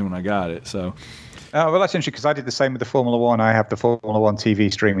the season when I got it. So. Well, that's interesting because I did the same with the Formula One. I have the Formula One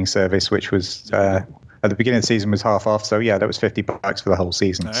TV streaming service, which was at the beginning of the season was half off. So yeah, that was $50 for the whole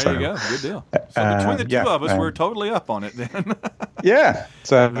season. There you go, good deal. So between the two of us, we're totally up on it then. Yeah,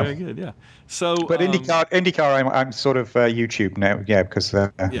 so very good. Yeah. So, but IndyCar, I'm sort of YouTube now. Yeah, because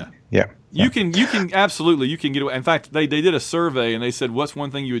yeah. You can absolutely get away. In fact, they did a survey and they said, "What's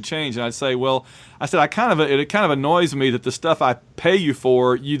one thing you would change?" And I'd say, "Well, it kind of annoys me that the stuff I pay you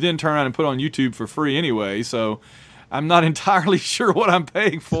for, you then turn around and put on YouTube for free anyway." So I'm not entirely sure what I'm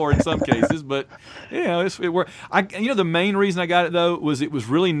paying for in some cases, but the main reason I got it though was it was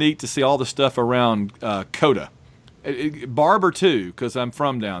really neat to see all the stuff around COTA, Barber too, because I'm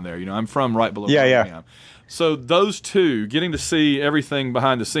from down there. I'm from right below Birmingham. Yeah. So those two, getting to see everything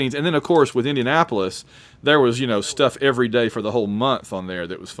behind the scenes, and then of course with Indianapolis, there was stuff every day for the whole month on there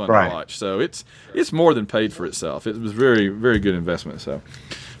that was fun to watch. So it's more than paid for itself. It was very, very good investment. So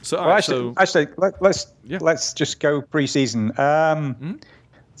let's just go preseason.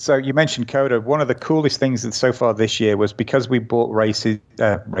 So you mentioned COTA. One of the coolest things that so far this year was because we bought races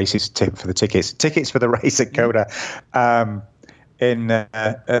for the tickets for the race at COTA at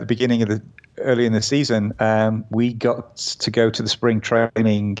the beginning of early in the season, we got to go to the spring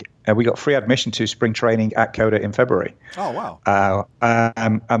training. We got free admission to spring training at COTA in February. Oh, wow.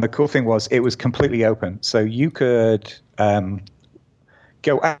 And the cool thing was it was completely open. So you could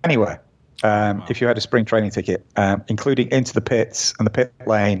go anywhere if you had a spring training ticket, including into the pits and the pit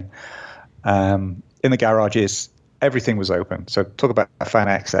lane, in the garages. Everything was open. So talk about fan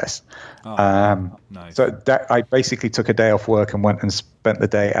access. Nice. So I basically took a day off work and went and spent the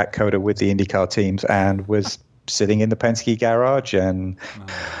day at COTA with the IndyCar teams and was sitting in the Penske garage and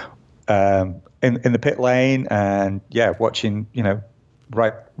in the pit lane and watching,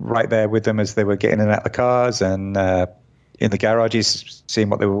 right there with them as they were getting in and out the cars and in the garages,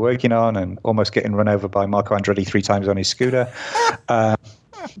 seeing what they were working on and almost getting run over by Marco Andretti 3 times on his scooter. At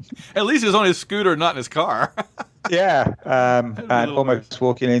least he was on his scooter, not in his car. Yeah, and almost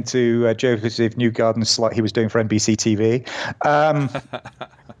walking into Joseph Newgarden's slot he was doing for NBC TV.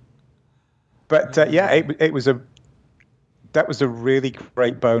 But that was a really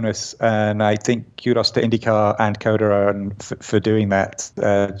great bonus, and I think kudos to IndyCar and COTA for doing that.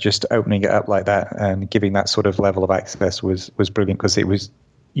 Just opening it up like that and giving that sort of level of access was brilliant because it was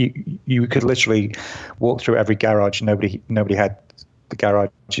you could literally walk through every garage. Nobody had the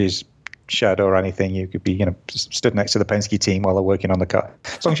garages shut or anything. You could be, stood next to the Penske team while they're working on the car,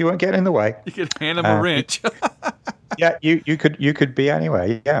 as long as you weren't getting in the way. You could hand them a wrench. Yeah, you could be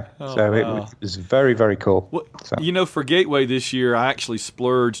anyway. Yeah, It was very, very cool. Well, for Gateway this year, I actually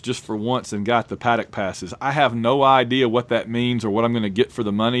splurged just for once and got the paddock passes. I have no idea what that means or what I'm going to get for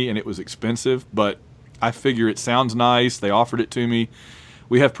the money, and it was expensive, but I figure it sounds nice. They offered it to me.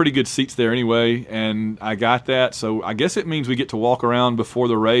 We have pretty good seats there anyway, and I got that. So I guess it means we get to walk around before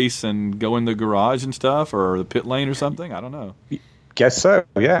the race and go in the garage and stuff or the pit lane or something. I don't know. Guess so,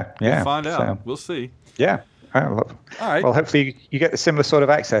 yeah. We'll find out. So, we'll see. Yeah. All right. Well, hopefully you get the similar sort of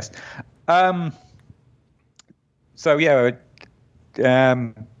access. The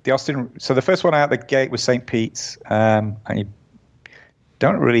Austin. So the first one out the gate was St. Pete's. And you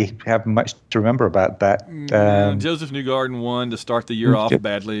don't really have much to remember about that. Joseph Newgarden won to start the year off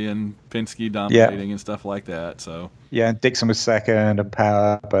badly, and Penske dominating and stuff like that. So and Dixon was second, and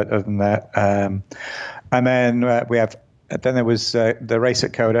Power. But other than that, and then there was the race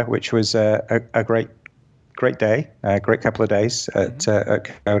at COTA, which was a great day, great couple of days at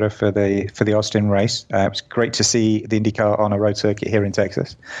COTA for the Austin race. It was great to see the IndyCar on a road circuit here in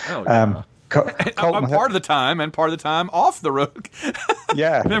Texas. Colton part of the time and part of the time off the road.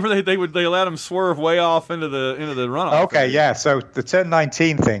 Yeah. Remember they allowed him swerve way off into the runoff. Okay, yeah. So the turn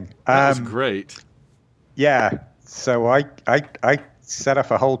 19 thing. That was great. Yeah. So I set off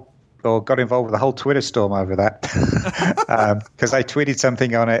got involved with a whole Twitter storm over that because I tweeted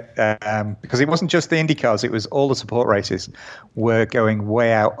something on it because it wasn't just the IndyCars, it was all the support races were going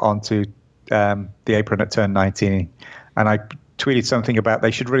way out onto the apron at turn 19, and I tweeted something about they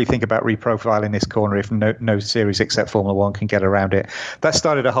should really think about reprofiling this corner if no series except Formula One can get around it. That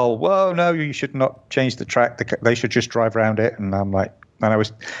started a whole, whoa, no, you should not change the track. They should just drive around it. And I'm like,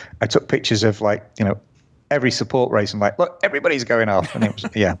 I took pictures of every support race and look, everybody's going off. And it was,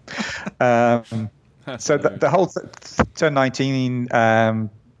 yeah. So the whole turn 19,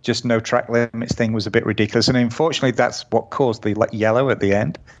 just no track limits thing was a bit ridiculous. And unfortunately, that's what caused the yellow at the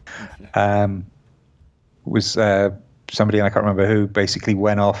end. Was somebody, and I can't remember who, basically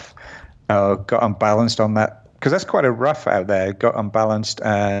went off, got unbalanced on that, because that's quite a rough out there, got unbalanced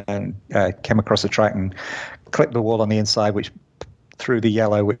and came across the track and clipped the wall on the inside, which threw the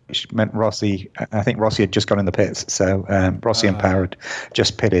yellow, which meant I think Rossi had just gone in the pits. So Rossi and Power had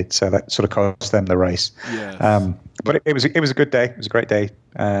just pitted, so that sort of cost them the race. Yes. But it was a good day. It was a great day,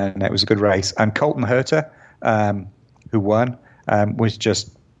 and it was a good race. And Colton Herta, who won, was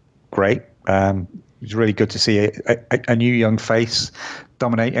just great. It was really good to see a new young face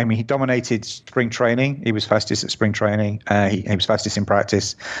dominate. I mean, he dominated spring training. He was fastest at spring training. He was fastest in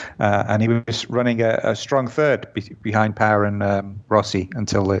practice. And he was running a strong third behind Power and Rossi and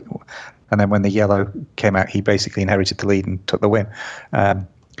then when the yellow came out, he basically inherited the lead and took the win.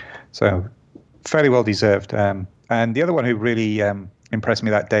 So fairly well deserved. And the other one who really impressed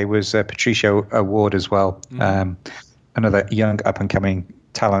me that day was Patricio Ward as well. Another young up-and-coming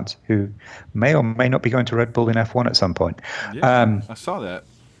talent who may or may not be going to Red Bull in F1 at some point. Yeah, I saw that.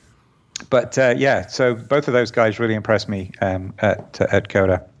 But so both of those guys really impressed me at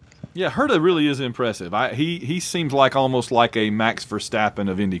COTA. Yeah, Herta really is impressive. He seems almost like a Max Verstappen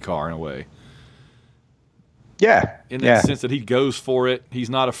of IndyCar in a way. Yeah. In that sense that he goes for it. He's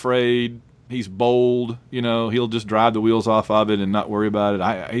not afraid. He's bold. He'll just drive the wheels off of it and not worry about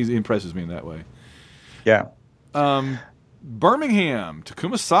it. He impresses me in that way. Yeah. Birmingham,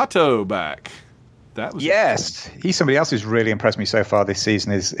 Takuma Sato back. That was he's somebody else who's really impressed me so far this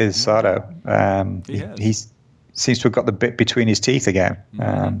season is Sato. He seems to have got the bit between his teeth again.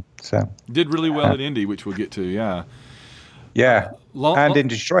 So did really well at Indy, which we'll get to. Yeah. And in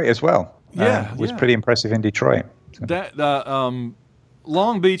Detroit as well. Was pretty impressive in Detroit. So. That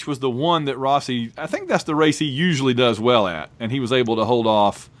Long Beach was the one that Rossi. I think that's the race he usually does well at, and he was able to hold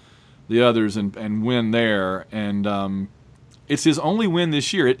off the others and win there. And it's his only win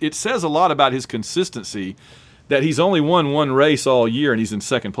this year. It says a lot about his consistency that he's only won one race all year and he's in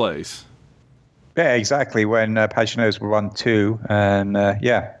second place. Yeah, exactly. When Pagenaud's won 2, and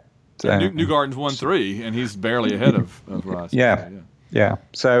Newgarden's won 3, and he's barely ahead of Rossi. Yeah.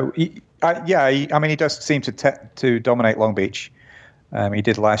 So he does seem to dominate Long Beach. He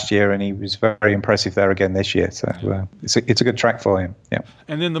did last year, and he was very impressive there again this year. So it's a good track for him. Yeah.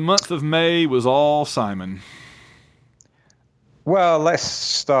 And then the month of May was all Simon. Well, let's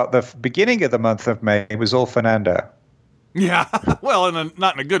start the beginning of the month of May. It was all Fernando. Yeah, well,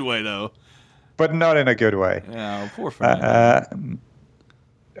 not in a good way, though. But not in a good way. Yeah, poor Fernando.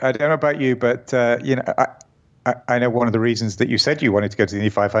 I don't know about you, but I know one of the reasons that you said you wanted to go to the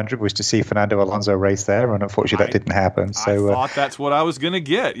Indy 500 was to see Fernando Alonso race there, and unfortunately that didn't happen. So I thought that's what I was going to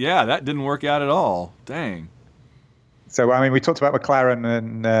get. Yeah, that didn't work out at all. Dang. So, we talked about McLaren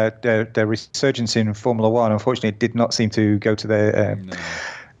and their resurgence in Formula One. Unfortunately, it did not seem to go to their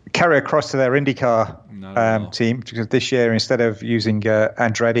carry across to their IndyCar team, because this year, instead of using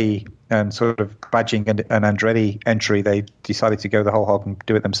Andretti and sort of badging an Andretti entry, they decided to go the whole hog and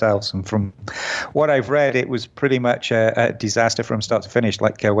do it themselves. And from what I've read, it was pretty much a disaster from start to finish.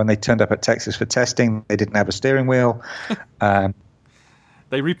 When they turned up at Texas for testing, they didn't have a steering wheel.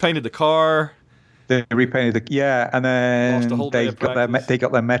 They repainted the car. They repainted and then they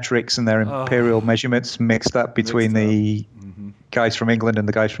got their metrics and their imperial measurements mixed up between the guys from England and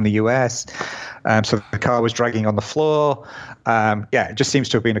the guys from the US. So the car was dragging on the floor. It just seems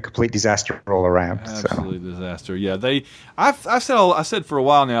to have been a complete disaster all around. Absolutely disaster. Yeah, I said for a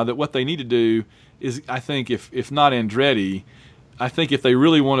while now that what they need to do is, I think if not Andretti, I think if they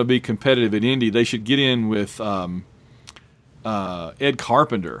really want to be competitive at Indy, they should get in with Ed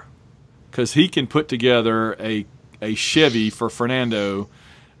Carpenter, because he can put together a Chevy for Fernando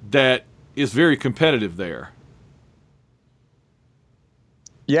that is very competitive there.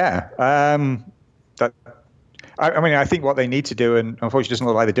 Yeah. I think what they need to do, and unfortunately it doesn't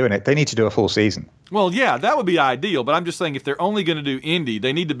look like they're doing it, they need to do a full season. Well, yeah, that would be ideal, but I'm just saying if they're only going to do Indy,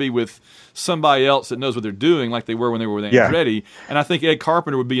 they need to be with somebody else that knows what they're doing, like they were when they were with Andretti. And I think Ed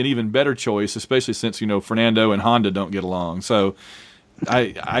Carpenter would be an even better choice, especially since Fernando and Honda don't get along. So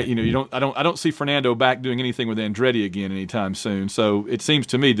I don't see Fernando back doing anything with Andretti again anytime soon. So it seems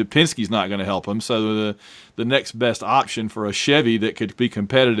to me that Penske's not going to help him. So the next best option for a Chevy that could be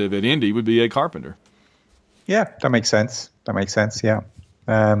competitive at Indy would be Ed Carpenter. Yeah, that makes sense. Yeah.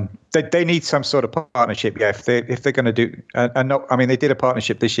 They need some sort of partnership. Yeah, if they're going to do, they did a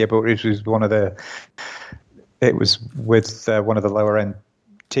partnership this year, but it was with one of the lower end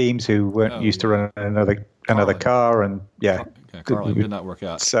teams who weren't used to running another car, and Carlin did not work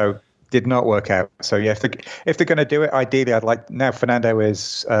out. So did not work out. So yeah, if they're going to do it, ideally, I'd like now. Fernando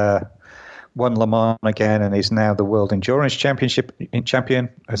is won Le Mans again, and is now the World Endurance champion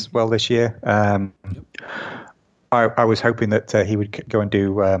as well this year. I was hoping that he would go and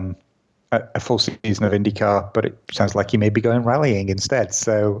do a full season of IndyCar, but it sounds like he may be going rallying instead.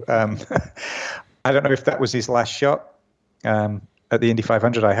 So I don't know if that was his last shot at the Indy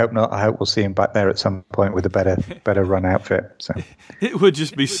 500. I hope not. I hope we'll see him back there at some point with a better run outfit. So it would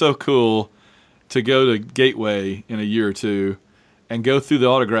just be so cool to go to Gateway in a year or two and go through the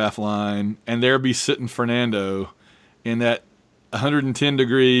autograph line, and there be sitting Fernando in that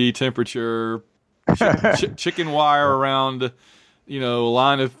 110-degree temperature, chicken wire around, a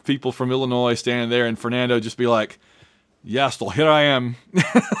line of people from Illinois standing there, and Fernando just be like, "Yes, well, here I am."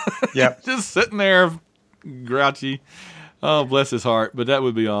 Yeah, just sitting there, grouchy. Oh, bless his heart. But that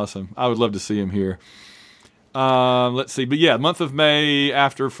would be awesome. I would love to see him here. Let's see. But yeah, month of May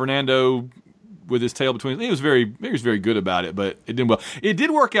after Fernando with his tail between, he was very good about it, but it didn't well. It did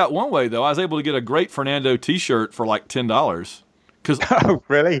work out one way though. I was able to get a great Fernando T-shirt for like $10. Oh,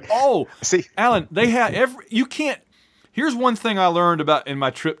 really? Oh, see, Alan, they had you can't. Here's one thing I learned about in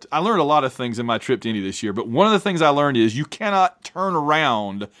my trip. I learned a lot of things in my trip to Indy this year, but one of the things I learned is you cannot turn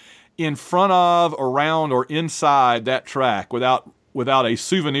around in front of, around, or inside that track without a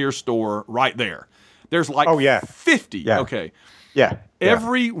souvenir store right there. There's like 50. Yeah. Okay. Yeah.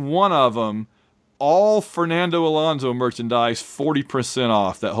 Every one of them, all Fernando Alonso merchandise, 40%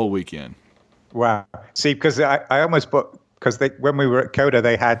 off that whole weekend. Wow. See, because I almost bought, because when we were at COTA,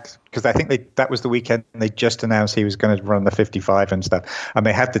 they had, because I think that was the weekend they just announced he was going to run the 55 and stuff, and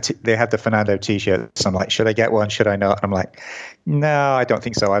they had the Fernando T-shirts. I'm like, should I get one? Should I not? I'm like, no, I don't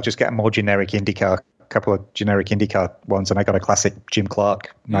think so. I'll just get a more generic IndyCar, couple of generic IndyCar ones, and I got a classic Jim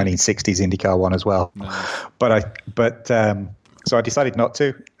Clark 1960s IndyCar one as well. Nice. So I decided not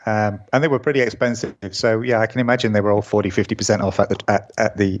to, and they were pretty expensive. So yeah, I can imagine they were all 40-50% off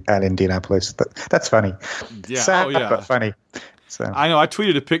at Indianapolis. That's funny. Yeah. Sad, but funny. So I know. I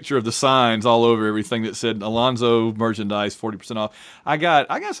tweeted a picture of the signs all over everything that said Alonso merchandise 40% off. I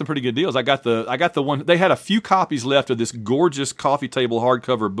got some pretty good deals. I got the one. They had a few copies left of this gorgeous coffee table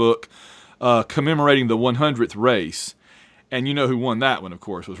hardcover book commemorating the 100th race. And you know who won that one, of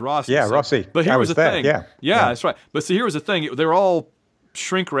course, was Rossi. Yeah, Rossi. But here was the thing. Yeah, that's right. But see, here was the thing. They were all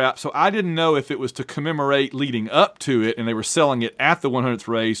shrink wrapped, so I didn't know if it was to commemorate leading up to it and they were selling it at the 100th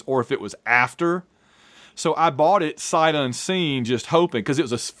race or if it was after. So I bought it sight unseen, just hoping, because it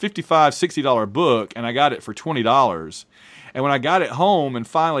was a $55, $60 book, and I got it for $20. And when I got it home and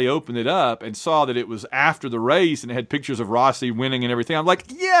finally opened it up and saw that it was after the race and it had pictures of Rossi winning and everything, I'm like,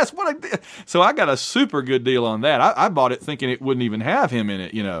 yes, so I got a super good deal on that. I bought it thinking it wouldn't even have him in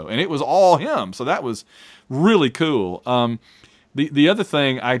it, and it was all him. So that was really cool. The other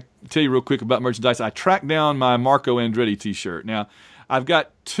thing I tell you real quick about merchandise, I tracked down my Marco Andretti T-shirt. Now, I've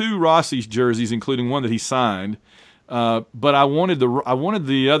got 2 Rossi's jerseys, including one that he signed. But I wanted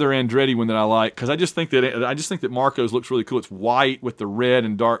the other Andretti one that I like, because I just think that Marco's looks really cool. It's white with the red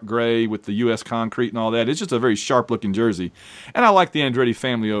and dark gray with the U.S. concrete and all that. It's just a very sharp looking jersey, and I like the Andretti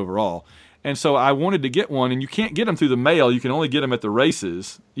family overall. And so I wanted to get one, and you can't get them through the mail. You can only get them at the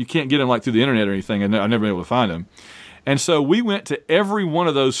races. You can't get them like through the internet or anything. And I've never been able to find them. And so we went to every one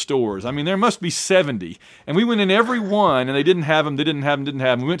of those stores. I mean, there must be 70. And we went in every one, and they didn't have them.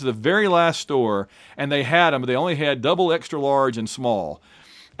 We went to the very last store, and they had them, but they only had double, extra large, and small.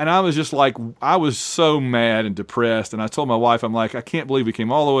 And I was just like, I was so mad and depressed. And I told my wife, I'm like, I can't believe we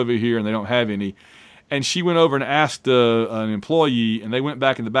came all the way over here, and they don't have any. And she went over and asked an employee, and they went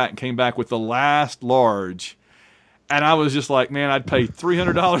back in the back and came back with the last large. And I was just like, man, I'd pay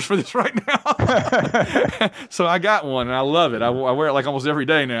 $300 for this right now. So I got one, and I love it. I wear it like almost every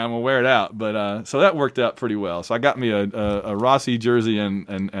day now. I'm going to wear it out. But so that worked out pretty well. So I got me a Rossi jersey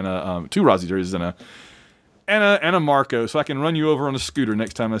and 2 Rossi jerseys and a Marco, so I can run you over on a scooter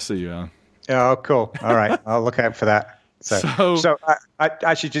next time I see you. Oh, cool. All right, I'll look out for that. So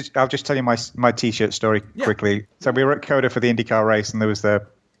I'll just tell you my T-shirt story quickly. So we were at Coda for the IndyCar race, and there was as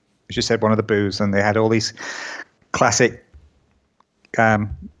you said, one of the booths, and they had all these classic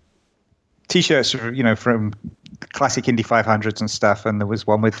T-shirts, from classic Indy 500s and stuff. And there was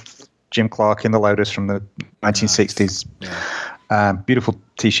one with Jim Clark in the Lotus from the 1960s. Nice. Beautiful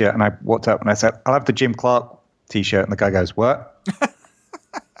T-shirt. And I walked up and I said, "I'll have the Jim Clark T-shirt." And the guy goes, "What?"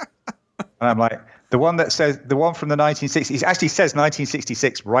 And I'm like, the one from the 1960s actually says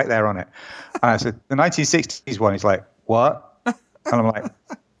 1966 right there on it. And I said, "The 1960s one." He's like, "What?" And I'm like,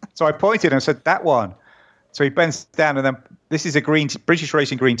 so I pointed and said, "That one." So he bends down, and then this is a green British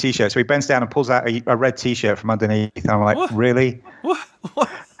Racing green T-shirt. So he bends down and pulls out a red T-shirt from underneath. And I'm like, "What? Really?" What?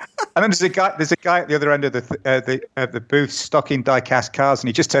 And then there's a guy at the other end of the booth stocking die-cast cars, and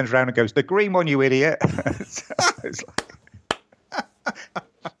he just turns around and goes, "The green one, you idiot." So it's like,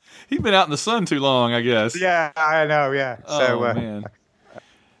 he's been out in the sun too long, I guess. Yeah, I know. Yeah. Oh, man.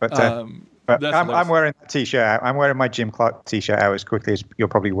 But I'm wearing that T-shirt. I'm wearing my Jim Clark T-shirt out as quickly as you're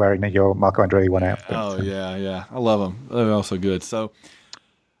probably wearing your Marco Andretti one out. Oh yeah, I love them. They're also good. So,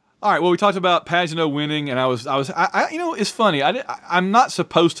 all right. Well, we talked about Pagenaud winning, and I it's funny. I'm not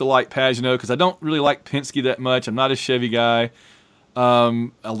supposed to like Pagenaud because I don't really like Penske that much. I'm not a Chevy guy.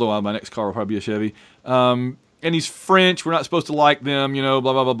 Although my next car will probably be a Chevy. And he's French. We're not supposed to like them. Blah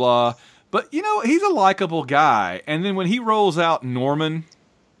blah blah blah. But he's a likable guy. And then when he rolls out Norman.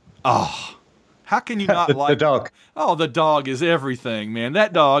 Oh, how can you not like the dog? Oh, the dog is everything, man.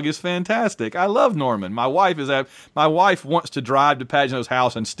 That dog is fantastic. I love Norman. My wife wants to drive to Pagenaud's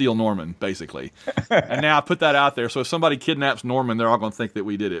house and steal Norman, basically. And now I put that out there. So if somebody kidnaps Norman, they're all going to think that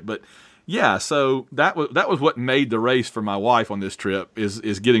we did it. But yeah, so that was what made the race for my wife on this trip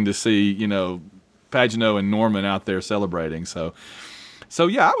is getting to see Pagenaud and Norman out there celebrating. So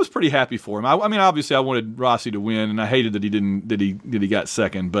yeah, I was pretty happy for him. I mean, obviously, I wanted Rossi to win, and I hated that he got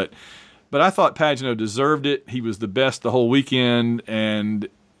second. But I thought Pagenaud deserved it. He was the best the whole weekend, and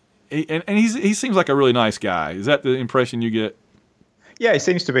he seems like a really nice guy. Is that the impression you get? Yeah, it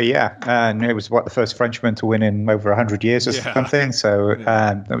seems to be. Yeah, and it was the first Frenchman to win in over 100 years or something. So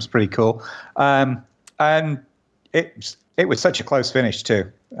that was pretty cool. And it was such a close finish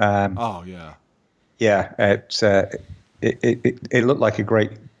too. Oh yeah. Yeah, it looked like a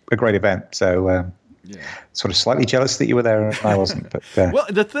great event. So sort of slightly jealous that you were there and I wasn't. But well,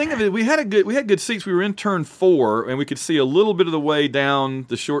 the thing of it, we had good seats. We were in turn 4, and we could see a little bit of the way down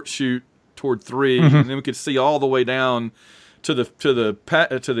the short chute toward 3, and then we could see all the way down to the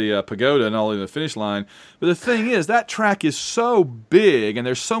pagoda and all the way to the finish line. But the thing is, that track is so big, and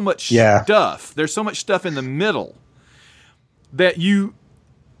there's so much stuff. There's so much stuff in the middle that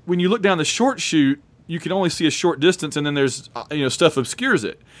when you look down the short chute, you can only see a short distance, and then there's stuff obscures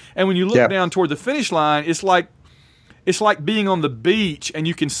it. And when you look down toward the finish line, it's like being on the beach and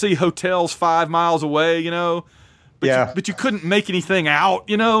you can see hotels 5 miles away, but you couldn't make anything out,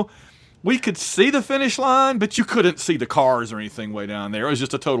 We could see the finish line, but you couldn't see the cars or anything way down there. It was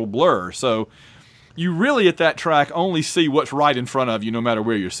just a total blur. So you really at that track only see what's right in front of you, no matter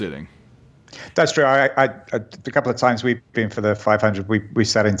where you're sitting. That's true. I a couple of times we've been for the 500, we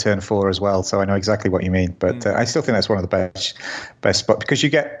sat in turn 4 as well, so I know exactly what you mean. But I still think that's one of the best spots because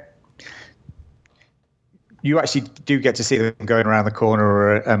you actually do get to see them going around the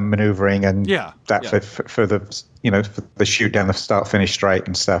corner and maneuvering and for the shoot down the start finish straight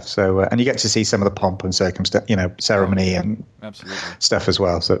and stuff. So and you get to see some of the pomp and circumstance, ceremony and stuff as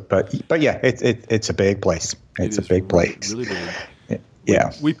well. So but yeah, it's a big place. It's a big place. Really big.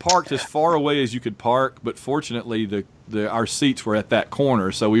 Yeah, we parked as far away as you could park, but fortunately our seats were at that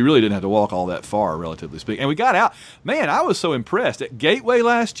corner, so we really didn't have to walk all that far, relatively speaking. And we got out. Man, I was so impressed. At Gateway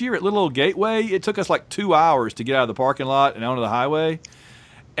last year, at little old Gateway, it took us like 2 hours to get out of the parking lot and onto the highway.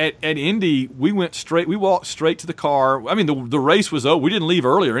 At Indy, we walked straight to the car. I mean, the race was over. We didn't leave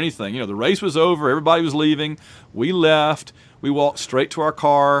early or anything. The race was over. Everybody was leaving. We left. We walked straight to our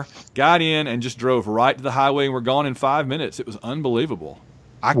car, got in, and just drove right to the highway, and we're gone in 5 minutes. It was unbelievable.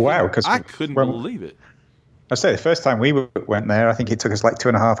 I couldn't believe it. I say the first time we went there, I think it took us like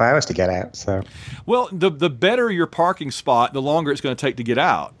 2.5 hours to get out. So, well, the better your parking spot, the longer it's going to take to get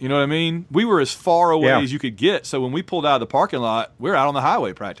out. You know what I mean? We were as far away as you could get, so when we pulled out of the parking lot, we were out on the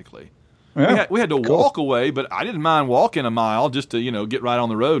highway practically. Yeah, we had to walk away, but I didn't mind walking a mile just to get right on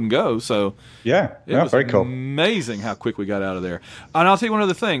the road and go. So it was very cool. Amazing how quick we got out of there. And I'll tell you one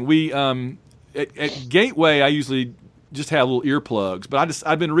other thing. We at Gateway, I usually just have little earplugs, but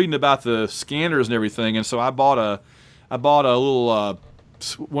I've been reading about the scanners and everything, and so I bought a little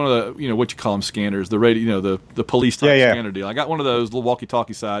one of the, what you call them, scanners, the radio, the police type scanner deal. I got one of those little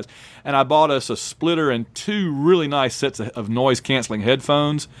walkie-talkie size, and I bought us a splitter and 2 really nice sets of noise canceling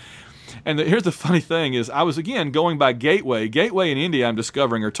headphones. And here's the funny thing is, I was again going by Gateway. Gateway and Indy, I'm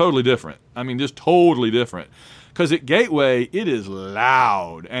discovering, are totally different. I mean, just totally different. Because at Gateway, it is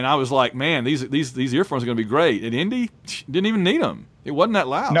loud, and I was like, man, these earphones are going to be great. At Indy, didn't even need them. It wasn't that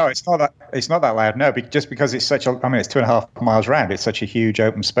loud. No, it's not that. It's not that loud. No, just because it's such a. I mean, it's 2.5 miles round. It's such a huge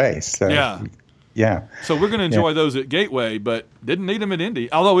open space. So, yeah. So we're going to enjoy those at Gateway, but didn't need them at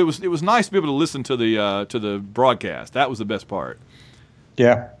Indy. Although it was nice to be able to listen to the broadcast. That was the best part.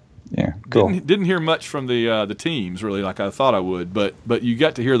 Yeah. Yeah, cool. Didn't hear much from the teams really, like I thought I would, but you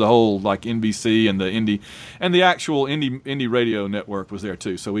got to hear the whole like NBC and the Indy and the actual Indy radio network was there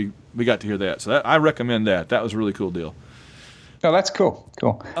too. So we got to hear that. So I recommend that. That was a really cool deal. Oh, that's cool.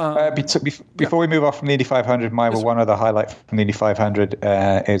 Cool. Before we move off from the Indy 500, one other highlight from the Indy 500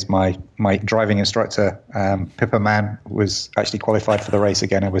 is my driving instructor, Pippa Mann, was actually qualified for the race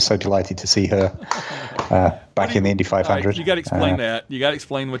again. I was so delighted to see her back in the Indy 500. Right, you got to explain that. You got to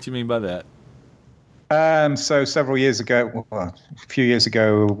explain what you mean by that. So several years ago, a few years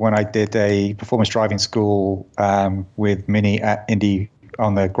ago, when I did a performance driving school with Mini at Indy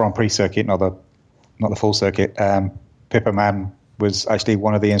on the Grand Prix circuit, not the full circuit, Pippa Mann was actually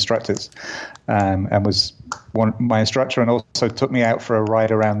one of the instructors and was my instructor, and also took me out for a ride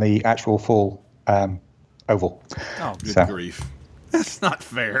around the actual full oval. Oh, good grief. That's not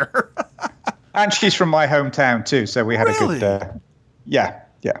fair. And she's from my hometown too, so we had a good... yeah.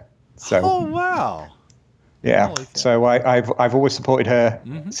 So, oh, wow. Yeah, so I've always supported her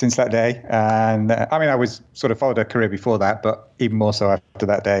since that day, and I mean I was sort of followed her career before that, but even more so after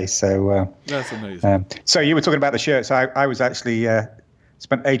that day. So that's amazing. So you were talking about the shirts. I was actually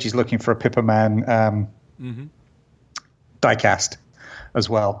spent ages looking for a Pippa Mann diecast as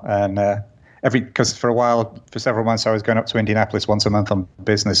well, and because for several months I was going up to Indianapolis once a month on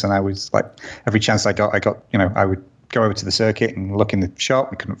business, and I was like every chance I got I would go over to the circuit and look in the shop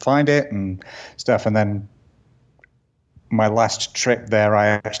and couldn't find it and stuff, and then. My last trip there, I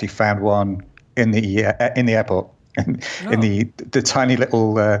actually found one in the airport, in the tiny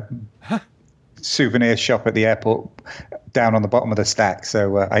little souvenir shop at the airport, down on the bottom of the stack.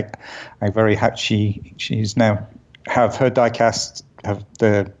 So I'm very happy she's now have her diecast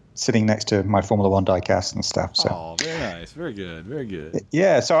sitting next to my Formula One diecast and stuff. So. Oh, very nice, very good, very good.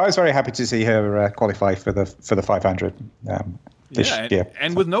 Yeah, so I was very happy to see her qualify for the 500.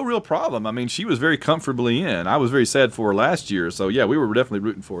 And with no real problem. I mean, she was very comfortably in. I was very sad for her last year, so yeah, we were definitely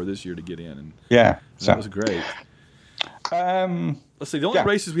rooting for her this year to get in. And that was great. Let's see. The only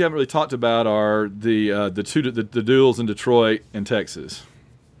races we haven't really talked about are the duels in Detroit and Texas.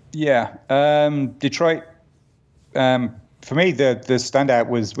 Yeah, Detroit. For me, the standout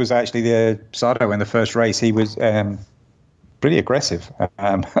was actually the Sardo in the first race. He was pretty aggressive.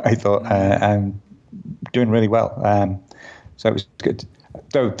 I thought, and doing really well. So it was good.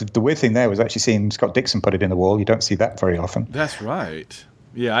 Though the weird thing there was actually seeing Scott Dixon put it in the wall. You don't see that very often. That's right.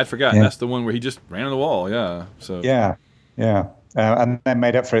 Yeah, I'd forgotten. Yeah. That's the one where he just ran in the wall. Yeah. So. Yeah. And then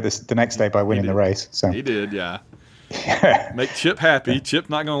made up for it the next day by winning the race. So he did. Yeah. Make Chip happy. Chip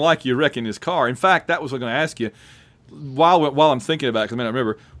not going to like you wrecking his car. In fact, that was what I'm going to ask you while I'm thinking about it, because I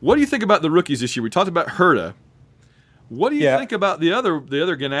remember. What do you think about the rookies this year? We talked about Herta. What do you think about the other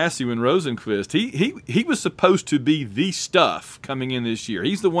Ganassi and Rosenqvist? He was supposed to be the stuff coming in this year.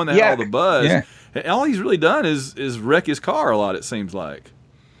 He's the one that had all the buzz. Yeah. And all he's really done is wreck his car a lot, it seems like.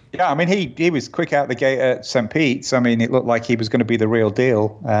 Yeah, I mean, he was quick out the gate at St. Pete's. I mean, it looked like he was going to be the real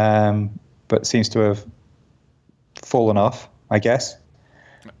deal, but seems to have fallen off, I guess.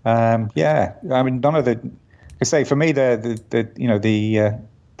 I mean, none of I say for me, the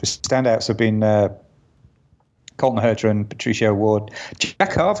standouts have been Colton Herta and Patricio Ward.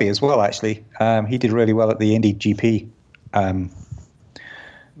 Jack Harvey as well, actually. He did really well at the Indy GP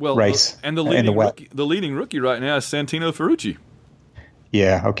race. And the leading rookie right now is Santino Ferrucci.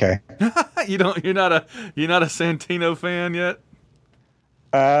 Yeah, okay. You're not a Santino fan yet?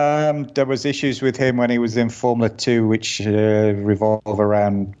 There was issues with him when he was in Formula 2, which revolve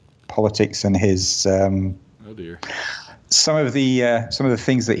around politics and his oh dear. Some of the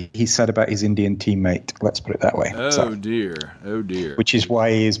things that he said about his Indian teammate, let's put it that way. Oh dear. Which is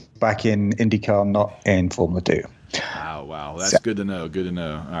why he's back in IndyCar, not in Formula 2. Oh, wow. That's good to know. Good to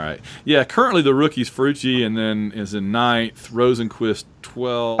know. All right. Yeah, currently the rookie's Ferrucci, and then is in 9th, Rosenqvist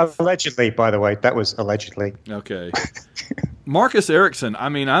 12th. Allegedly, by the way. That was allegedly. Okay. Marcus Ericsson, I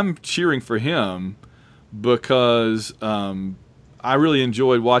mean, I'm cheering for him because I really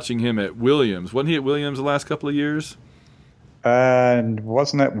enjoyed watching him at Williams. Wasn't he at Williams the last couple of years? And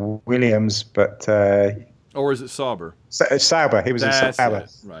wasn't it Williams, but... or is it Sauber? Sauber. He was in Sauber.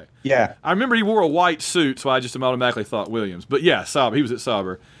 It. Right. Yeah. I remember he wore a white suit, so I just automatically thought Williams. But yeah, Sauber. He was at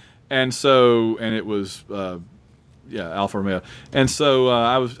Sauber. And it was... Alfa Romeo, and so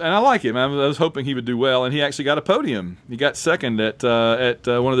I like him. I was hoping he would do well, and he actually got a podium. He got second at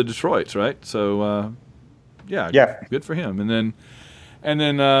one of the Detroits, right? So, good for him. And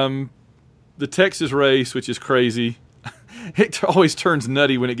then the Texas race, which is crazy. It always turns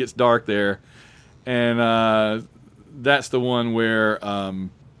nutty when it gets dark there, and that's the one where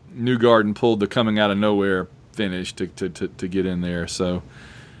Newgarden pulled the coming out of nowhere finish to get in there. So.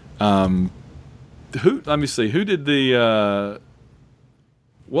 Let me see. Who did the?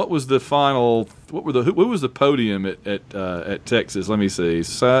 What was the final? What was the podium at Texas? Let me see. It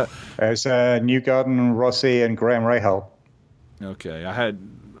was Newgarden, Rossi, and Graham Rahal. Okay, I had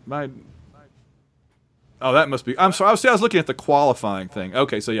my. Oh, that must be. I'm sorry. I was looking at the qualifying thing.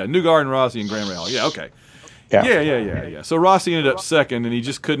 Okay, so yeah, Newgarden, Rossi, and Graham Rahal. Yeah. Okay. Yeah. So Rossi ended up second, and he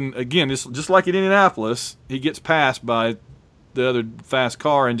just couldn't. Again, just like at Indianapolis, he gets passed by the other fast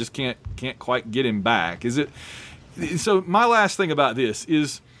car and just can't quite get him back. Is it? So my last thing about this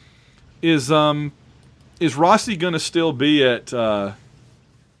is Rossi going to still be at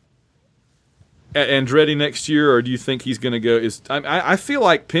Andretti next year, or do you think he's going to go? I feel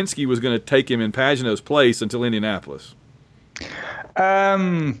like Penske was going to take him in Pagano's place until Indianapolis.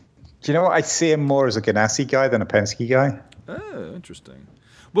 Do you know what? I see him more as a Ganassi guy than a Penske guy. Oh, interesting.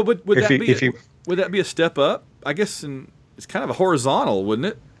 Well, but would that be a step up? I guess it's kind of a horizontal, wouldn't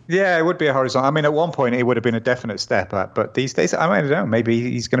it? Yeah, it would be a horizontal. I mean, at one point, it would have been a definite step up. But these days, I don't know. Maybe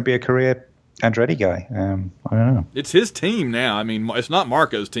he's going to be a career Andretti guy. I don't know. It's his team now. I mean, it's not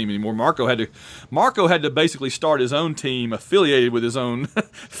Marco's team anymore. Marco had to basically start his own team affiliated with his own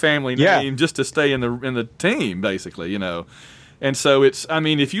family name just to stay in the team, basically, you know. And so it's, I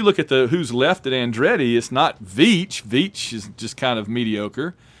mean, if you look at who's left at Andretti, it's not Veach. Veach is just kind of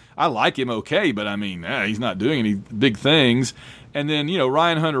mediocre. I like him okay, but I mean, he's not doing any big things. And then, you know,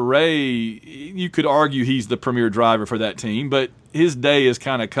 Ryan Hunter-Ray, you could argue he's the premier driver for that team, but his day is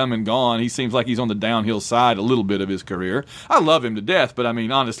kind of come and gone. He seems like he's on the downhill side a little bit of his career. I love him to death, but I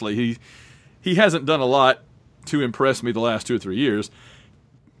mean, honestly, he hasn't done a lot to impress me the last 2 or 3 years.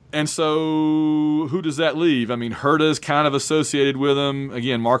 And so who does that leave? I mean, Herta's kind of associated with him.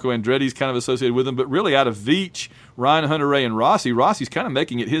 Again, Marco Andretti's kind of associated with him. But really out of Veach, Ryan Hunter-Ray, and Rossi's kind of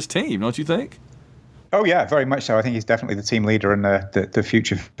making it his team, don't you think? Oh, yeah, very much so. I think he's definitely the team leader and the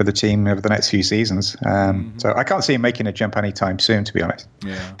future for the team over the next few seasons. So I can't see him making a jump anytime soon, to be honest.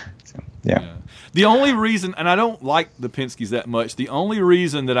 Yeah. The only reason, and I don't like the Penskes that much, the only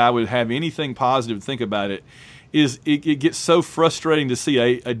reason that I would have anything positive to think about it is it gets so frustrating to see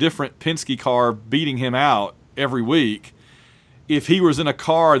a different Penske car beating him out every week. If he was in a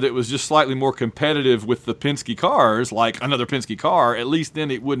car that was just slightly more competitive with the Penske cars, like another Penske car, at least then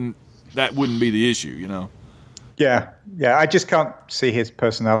that wouldn't be the issue, you know? Yeah. I just can't see his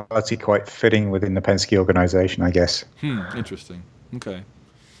personality quite fitting within the Penske organization, I guess. Interesting. Okay.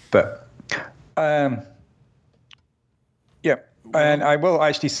 But, yeah. And I will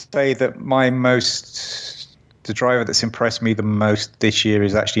actually say that the driver that's impressed me the most this year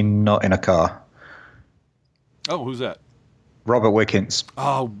is actually not in a car. Oh, who's that? Robert Wickens.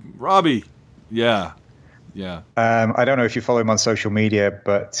 Oh, Robbie. Yeah. I don't know if you follow him on social media,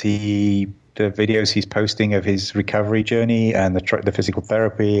 but the videos he's posting of his recovery journey and the physical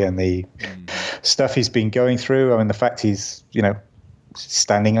therapy and the stuff he's been going through. I mean, the fact he's, you know,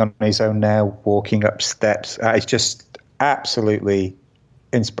 standing on his own now, walking up steps, it's just absolutely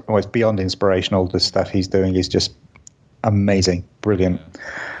it's beyond inspirational. The stuff he's doing is just amazing, brilliant.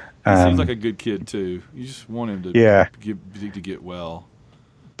 He seems like a good kid too. You just want him to get well.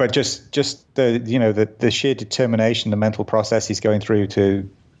 But just the sheer determination, the mental process he's going through to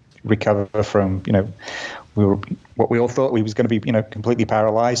recover from, you know, what we all thought he was going to be, you know, completely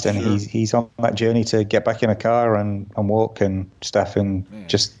paralyzed, and he's on that journey to get back in a car and walk and stuff, and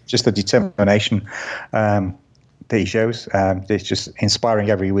just the determination that he shows. It's just inspiring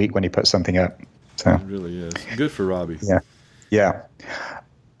every week when he puts something up. So it really is good for Robbie. Yeah.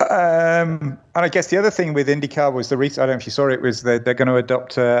 And I guess the other thing with IndyCar was I don't know if you saw it, was that they're going to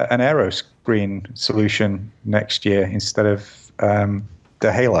adopt an aero screen solution next year instead of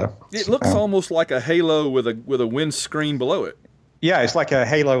the Halo. It looks almost like a Halo with a windscreen below it. Yeah, it's like a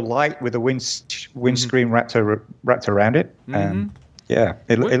Halo Light with a windscreen wrapped around it. Yeah,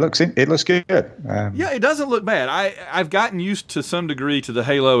 it looks good. Yeah, it doesn't look bad. I've gotten used to some degree to the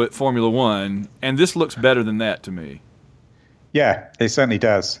Halo at Formula One, and this looks better than that to me. Yeah, it certainly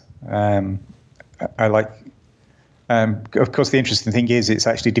does. I like Of course, the interesting thing is it's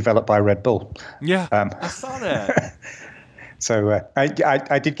actually developed by Red Bull. Yeah, I saw that. So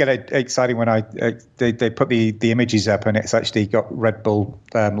I did get excited when they put the images up, and it's actually got Red Bull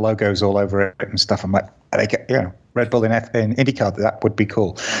logos all over it and stuff. I'm like, Red Bull in IndyCar, that would be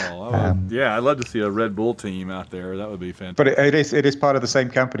cool. I'd love to see a Red Bull team out there. That would be fantastic. But it is part of the same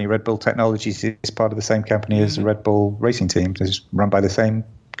company. Red Bull Technologies is part of the same company as the Red Bull Racing Team. It's run by the same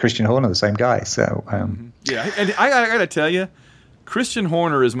Christian Horner, the same guy. So and I got to tell you, Christian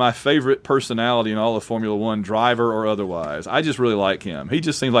Horner is my favorite personality in all of Formula One, driver or otherwise. I just really like him. He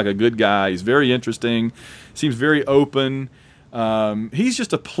just seems like a good guy. He's very interesting. Seems very open. He's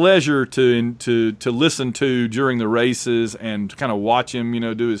just a pleasure to listen to during the races and kind of watch him,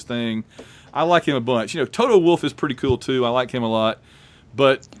 do his thing. I like him a bunch. Toto Wolff is pretty cool too. I like him a lot.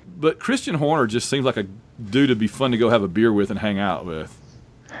 But Christian Horner just seems like a dude to be fun to go have a beer with and hang out with.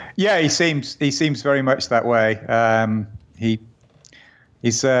 Yeah, he seems very much that way.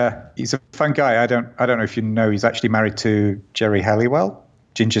 He's a fun guy. I don't know if you know, he's actually married to Jerry Halliwell,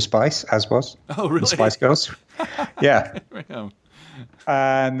 Ginger Spice, as was. Oh, really? The Spice Girls. Yeah. Yeah.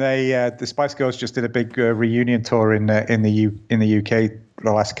 And the Spice Girls just did a big reunion tour in the UK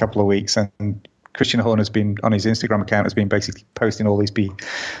the last couple of weeks, and Christian Horner's been on his Instagram account has been basically posting all these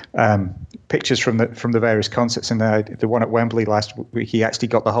pictures from the various concerts. And the one at Wembley last week, he actually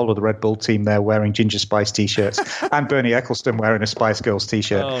got the whole of the Red Bull team there wearing Ginger Spice t-shirts, and Bernie Ecclestone wearing a Spice Girls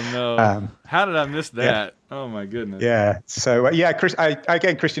t-shirt. Oh no! How did I miss that? Yeah. Oh my goodness! Yeah. So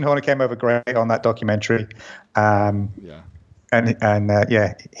Christian Horner came over great on that documentary. And he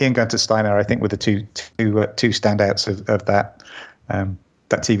and Gunter Steiner, I think, were the two standouts of that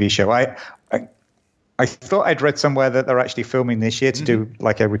TV show. I thought I'd read somewhere that they're actually filming this year to do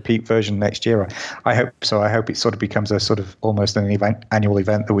like a repeat version next year. I hope so. I hope it sort of becomes a sort of almost an annual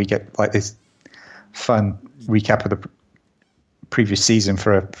event that we get like this fun recap of the previous season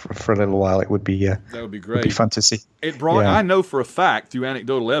for a little while. It would be that would be great. Would be fun to see. It brought. I know for a fact through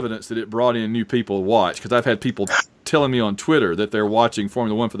anecdotal evidence that it brought in new people to watch, because I've had people telling me on Twitter that they're watching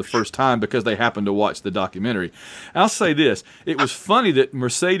Formula One for the first time because they happened to watch the documentary. I'll say this. It was funny that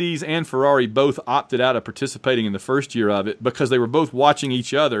Mercedes and Ferrari both opted out of participating in the first year of it because they were both watching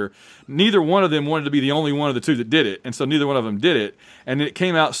each other. Neither one of them wanted to be the only one of the two that did it, and so neither one of them did it. And it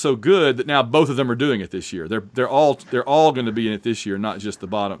came out so good that now both of them are doing it this year. They're all going to be in it this year, not just the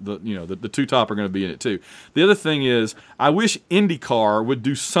bottom. The two top are going to be in it too. The other thing is, I wish IndyCar would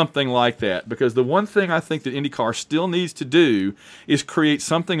do something like that, because the one thing I think that IndyCar still needs to do is create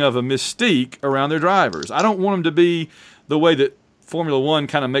something of a mystique around their drivers. I don't want them to be the way that Formula One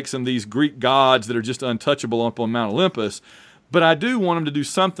kind of makes them these Greek gods that are just untouchable up on Mount Olympus. But I do want them to do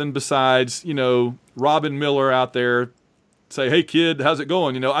something besides, Robin Miller out there say, "Hey kid, how's it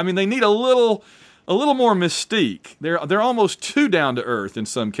going?" I mean, they need a little more mystique. They're almost too down to earth in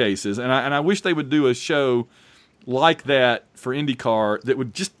some cases, and I wish they would do a show like that for IndyCar that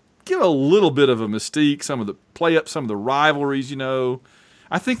would just give a little bit of a mystique, play up some of the rivalries.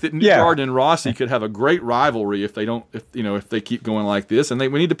 I think that Newgarden and Rossi could have a great rivalry if they keep going like this, and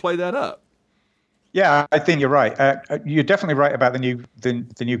we need to play that up. Yeah, I think you're right. You're definitely right about the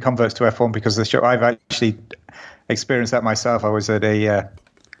new converts to F1, because the show, I've actually experienced that myself. I was at in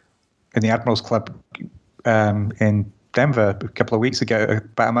the Admirals Club in Denver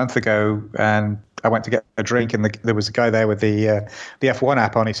about a month ago, and I went to get a drink, and there was a guy there with the F1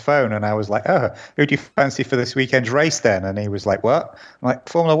 app on his phone, and I was like, "Oh, who do you fancy for this weekend's race then?" And he was like, "What?" I'm like,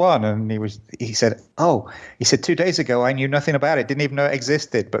 "Formula One." And he said, 2 days ago I knew nothing about it, didn't even know it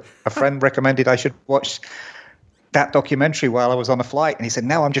existed, but a friend recommended I should watch that documentary while I was on a flight, and he said,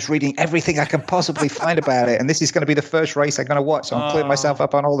 "Now I'm just reading everything I can possibly find about it, and this is going to be the first race I'm going to watch, so I'm putting myself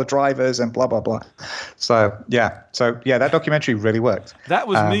up on all the drivers and blah blah blah." So that documentary really worked. That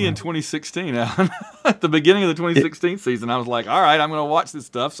was me in 2016, Alan. At the beginning of the 2016 season, I was like, "All right, I'm going to watch this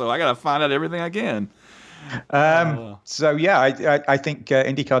stuff, so I got to find out everything I can." I think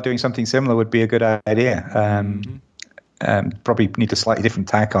IndyCar doing something similar would be a good idea. Probably need a slightly different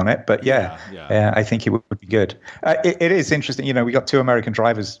tack on it, but I think it would be good. It is interesting. We got two American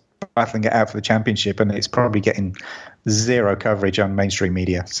drivers battling it out for the championship, and it's probably getting zero coverage on mainstream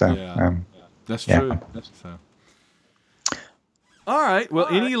media. So that's true. That's true. All right. Well,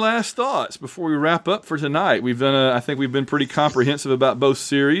 any last thoughts before we wrap up for tonight? We've done. I think we've been pretty comprehensive about both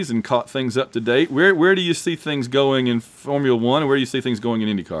series and caught things up to date. Where do you see things going in Formula One, and where do you see things going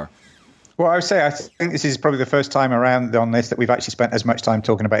in IndyCar? Well, I think this is probably the first time around on this that we've actually spent as much time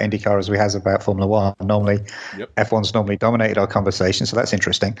talking about IndyCar as we have about Formula One. Normally, F1's normally dominated our conversation, so that's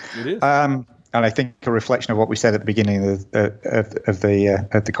interesting. It is. And I think a reflection of what we said at the beginning of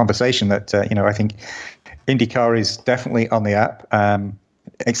the conversation, that I think IndyCar is definitely on the up.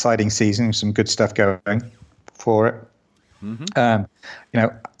 Exciting season, some good stuff going for it.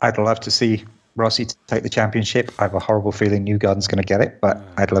 I'd love to see Rossi take the championship. I have a horrible feeling Newgarden's going to get it, but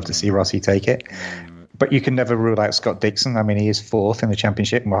I'd love to see Rossi take it. But you can never rule out Scott Dixon. I mean, he is 4th in the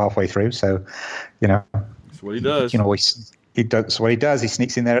championship, and we're halfway through. So, that's what he does. He does what he does. He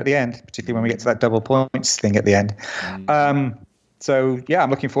sneaks in there at the end, particularly when we get to that double points thing at the end. So, I'm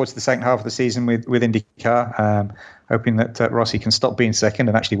looking forward to the second half of the season with IndyCar, hoping that Rossi can stop being second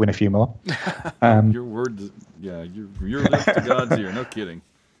and actually win a few more. Your words, your lips to God's ear. No kidding.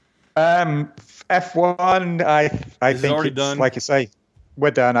 F1, I think already it's done? like I say,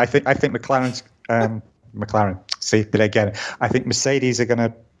 we're done. I think McLaren's McLaren. See, did I get it? I think Mercedes are going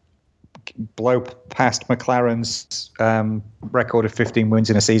to blow past McLaren's record of 15 wins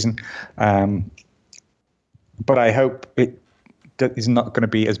in a season. But I hope it is not going to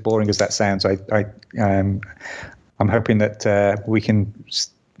be as boring as that sounds. I'm hoping that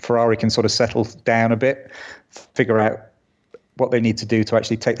Ferrari can sort of settle down a bit, figure out what they need to do to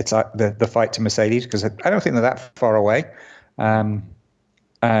actually take the fight to Mercedes, because I don't think they're that far away. And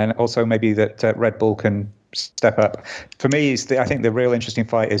also maybe that Red Bull can step up. For me, I think the real interesting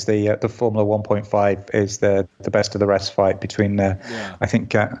fight is the Formula 1.5 is the best of the rest fight between I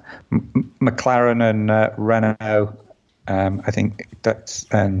think McLaren and Renault. I think that's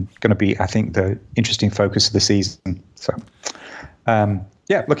going to be the interesting focus of the season. So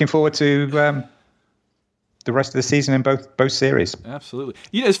looking forward to the rest of the season in both series. Absolutely.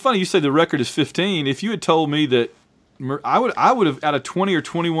 It's funny you say the record is 15. If you had told me that I would have, out of 20 or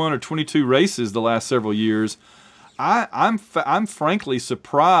 21 or 22 races the last several years, I'm frankly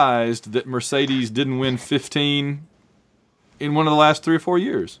surprised that Mercedes didn't win 15 in one of the last 3 or 4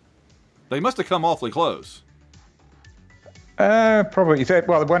 years. They must have come awfully close. Probably.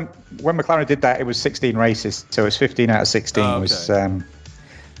 Well, when McLaren did that, it was 16 races, so it's 15 out of 16 was.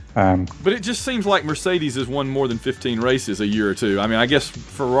 But it just seems like Mercedes has won more than 15 races a year or two. I mean, I guess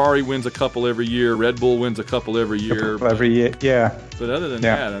Ferrari wins a couple every year. Red Bull wins a couple every year. Yeah. But other than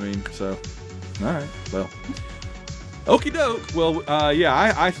that, I mean, so, all right, well. Okie doke. Well,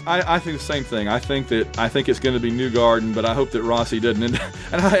 I think the same thing. I think it's going to be Newgarden, but I hope that Rossi doesn't.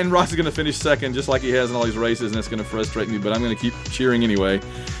 And Rossi's going to finish second just like he has in all these races, and it's going to frustrate me, but I'm going to keep cheering anyway.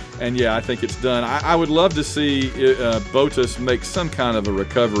 And, I think it's done. I would love to see Bottas make some kind of a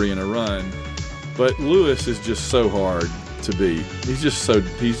recovery and a run. But Lewis is just so hard to beat. He's just so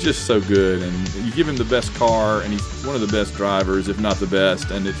good. And you give him the best car, and he's one of the best drivers, if not the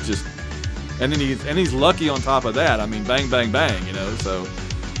best. And it's just – and then he's lucky on top of that. I mean, bang, bang, bang, So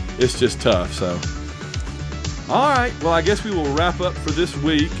it's just tough, so – all right, well, I guess we will wrap up for this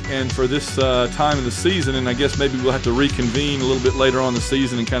week and for this time of the season, and I guess maybe we'll have to reconvene a little bit later on in the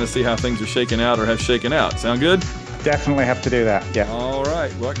season and kind of see how things are shaking out or have shaken out. Sound good? Definitely have to do that, yeah. All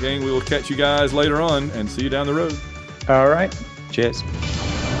right, well, gang, we will catch you guys later on and see you down the road. All right, cheers.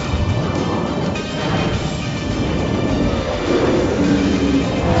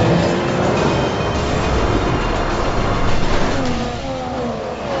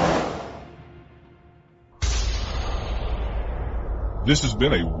 This has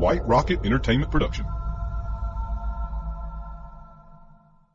been a White Rocket Entertainment production.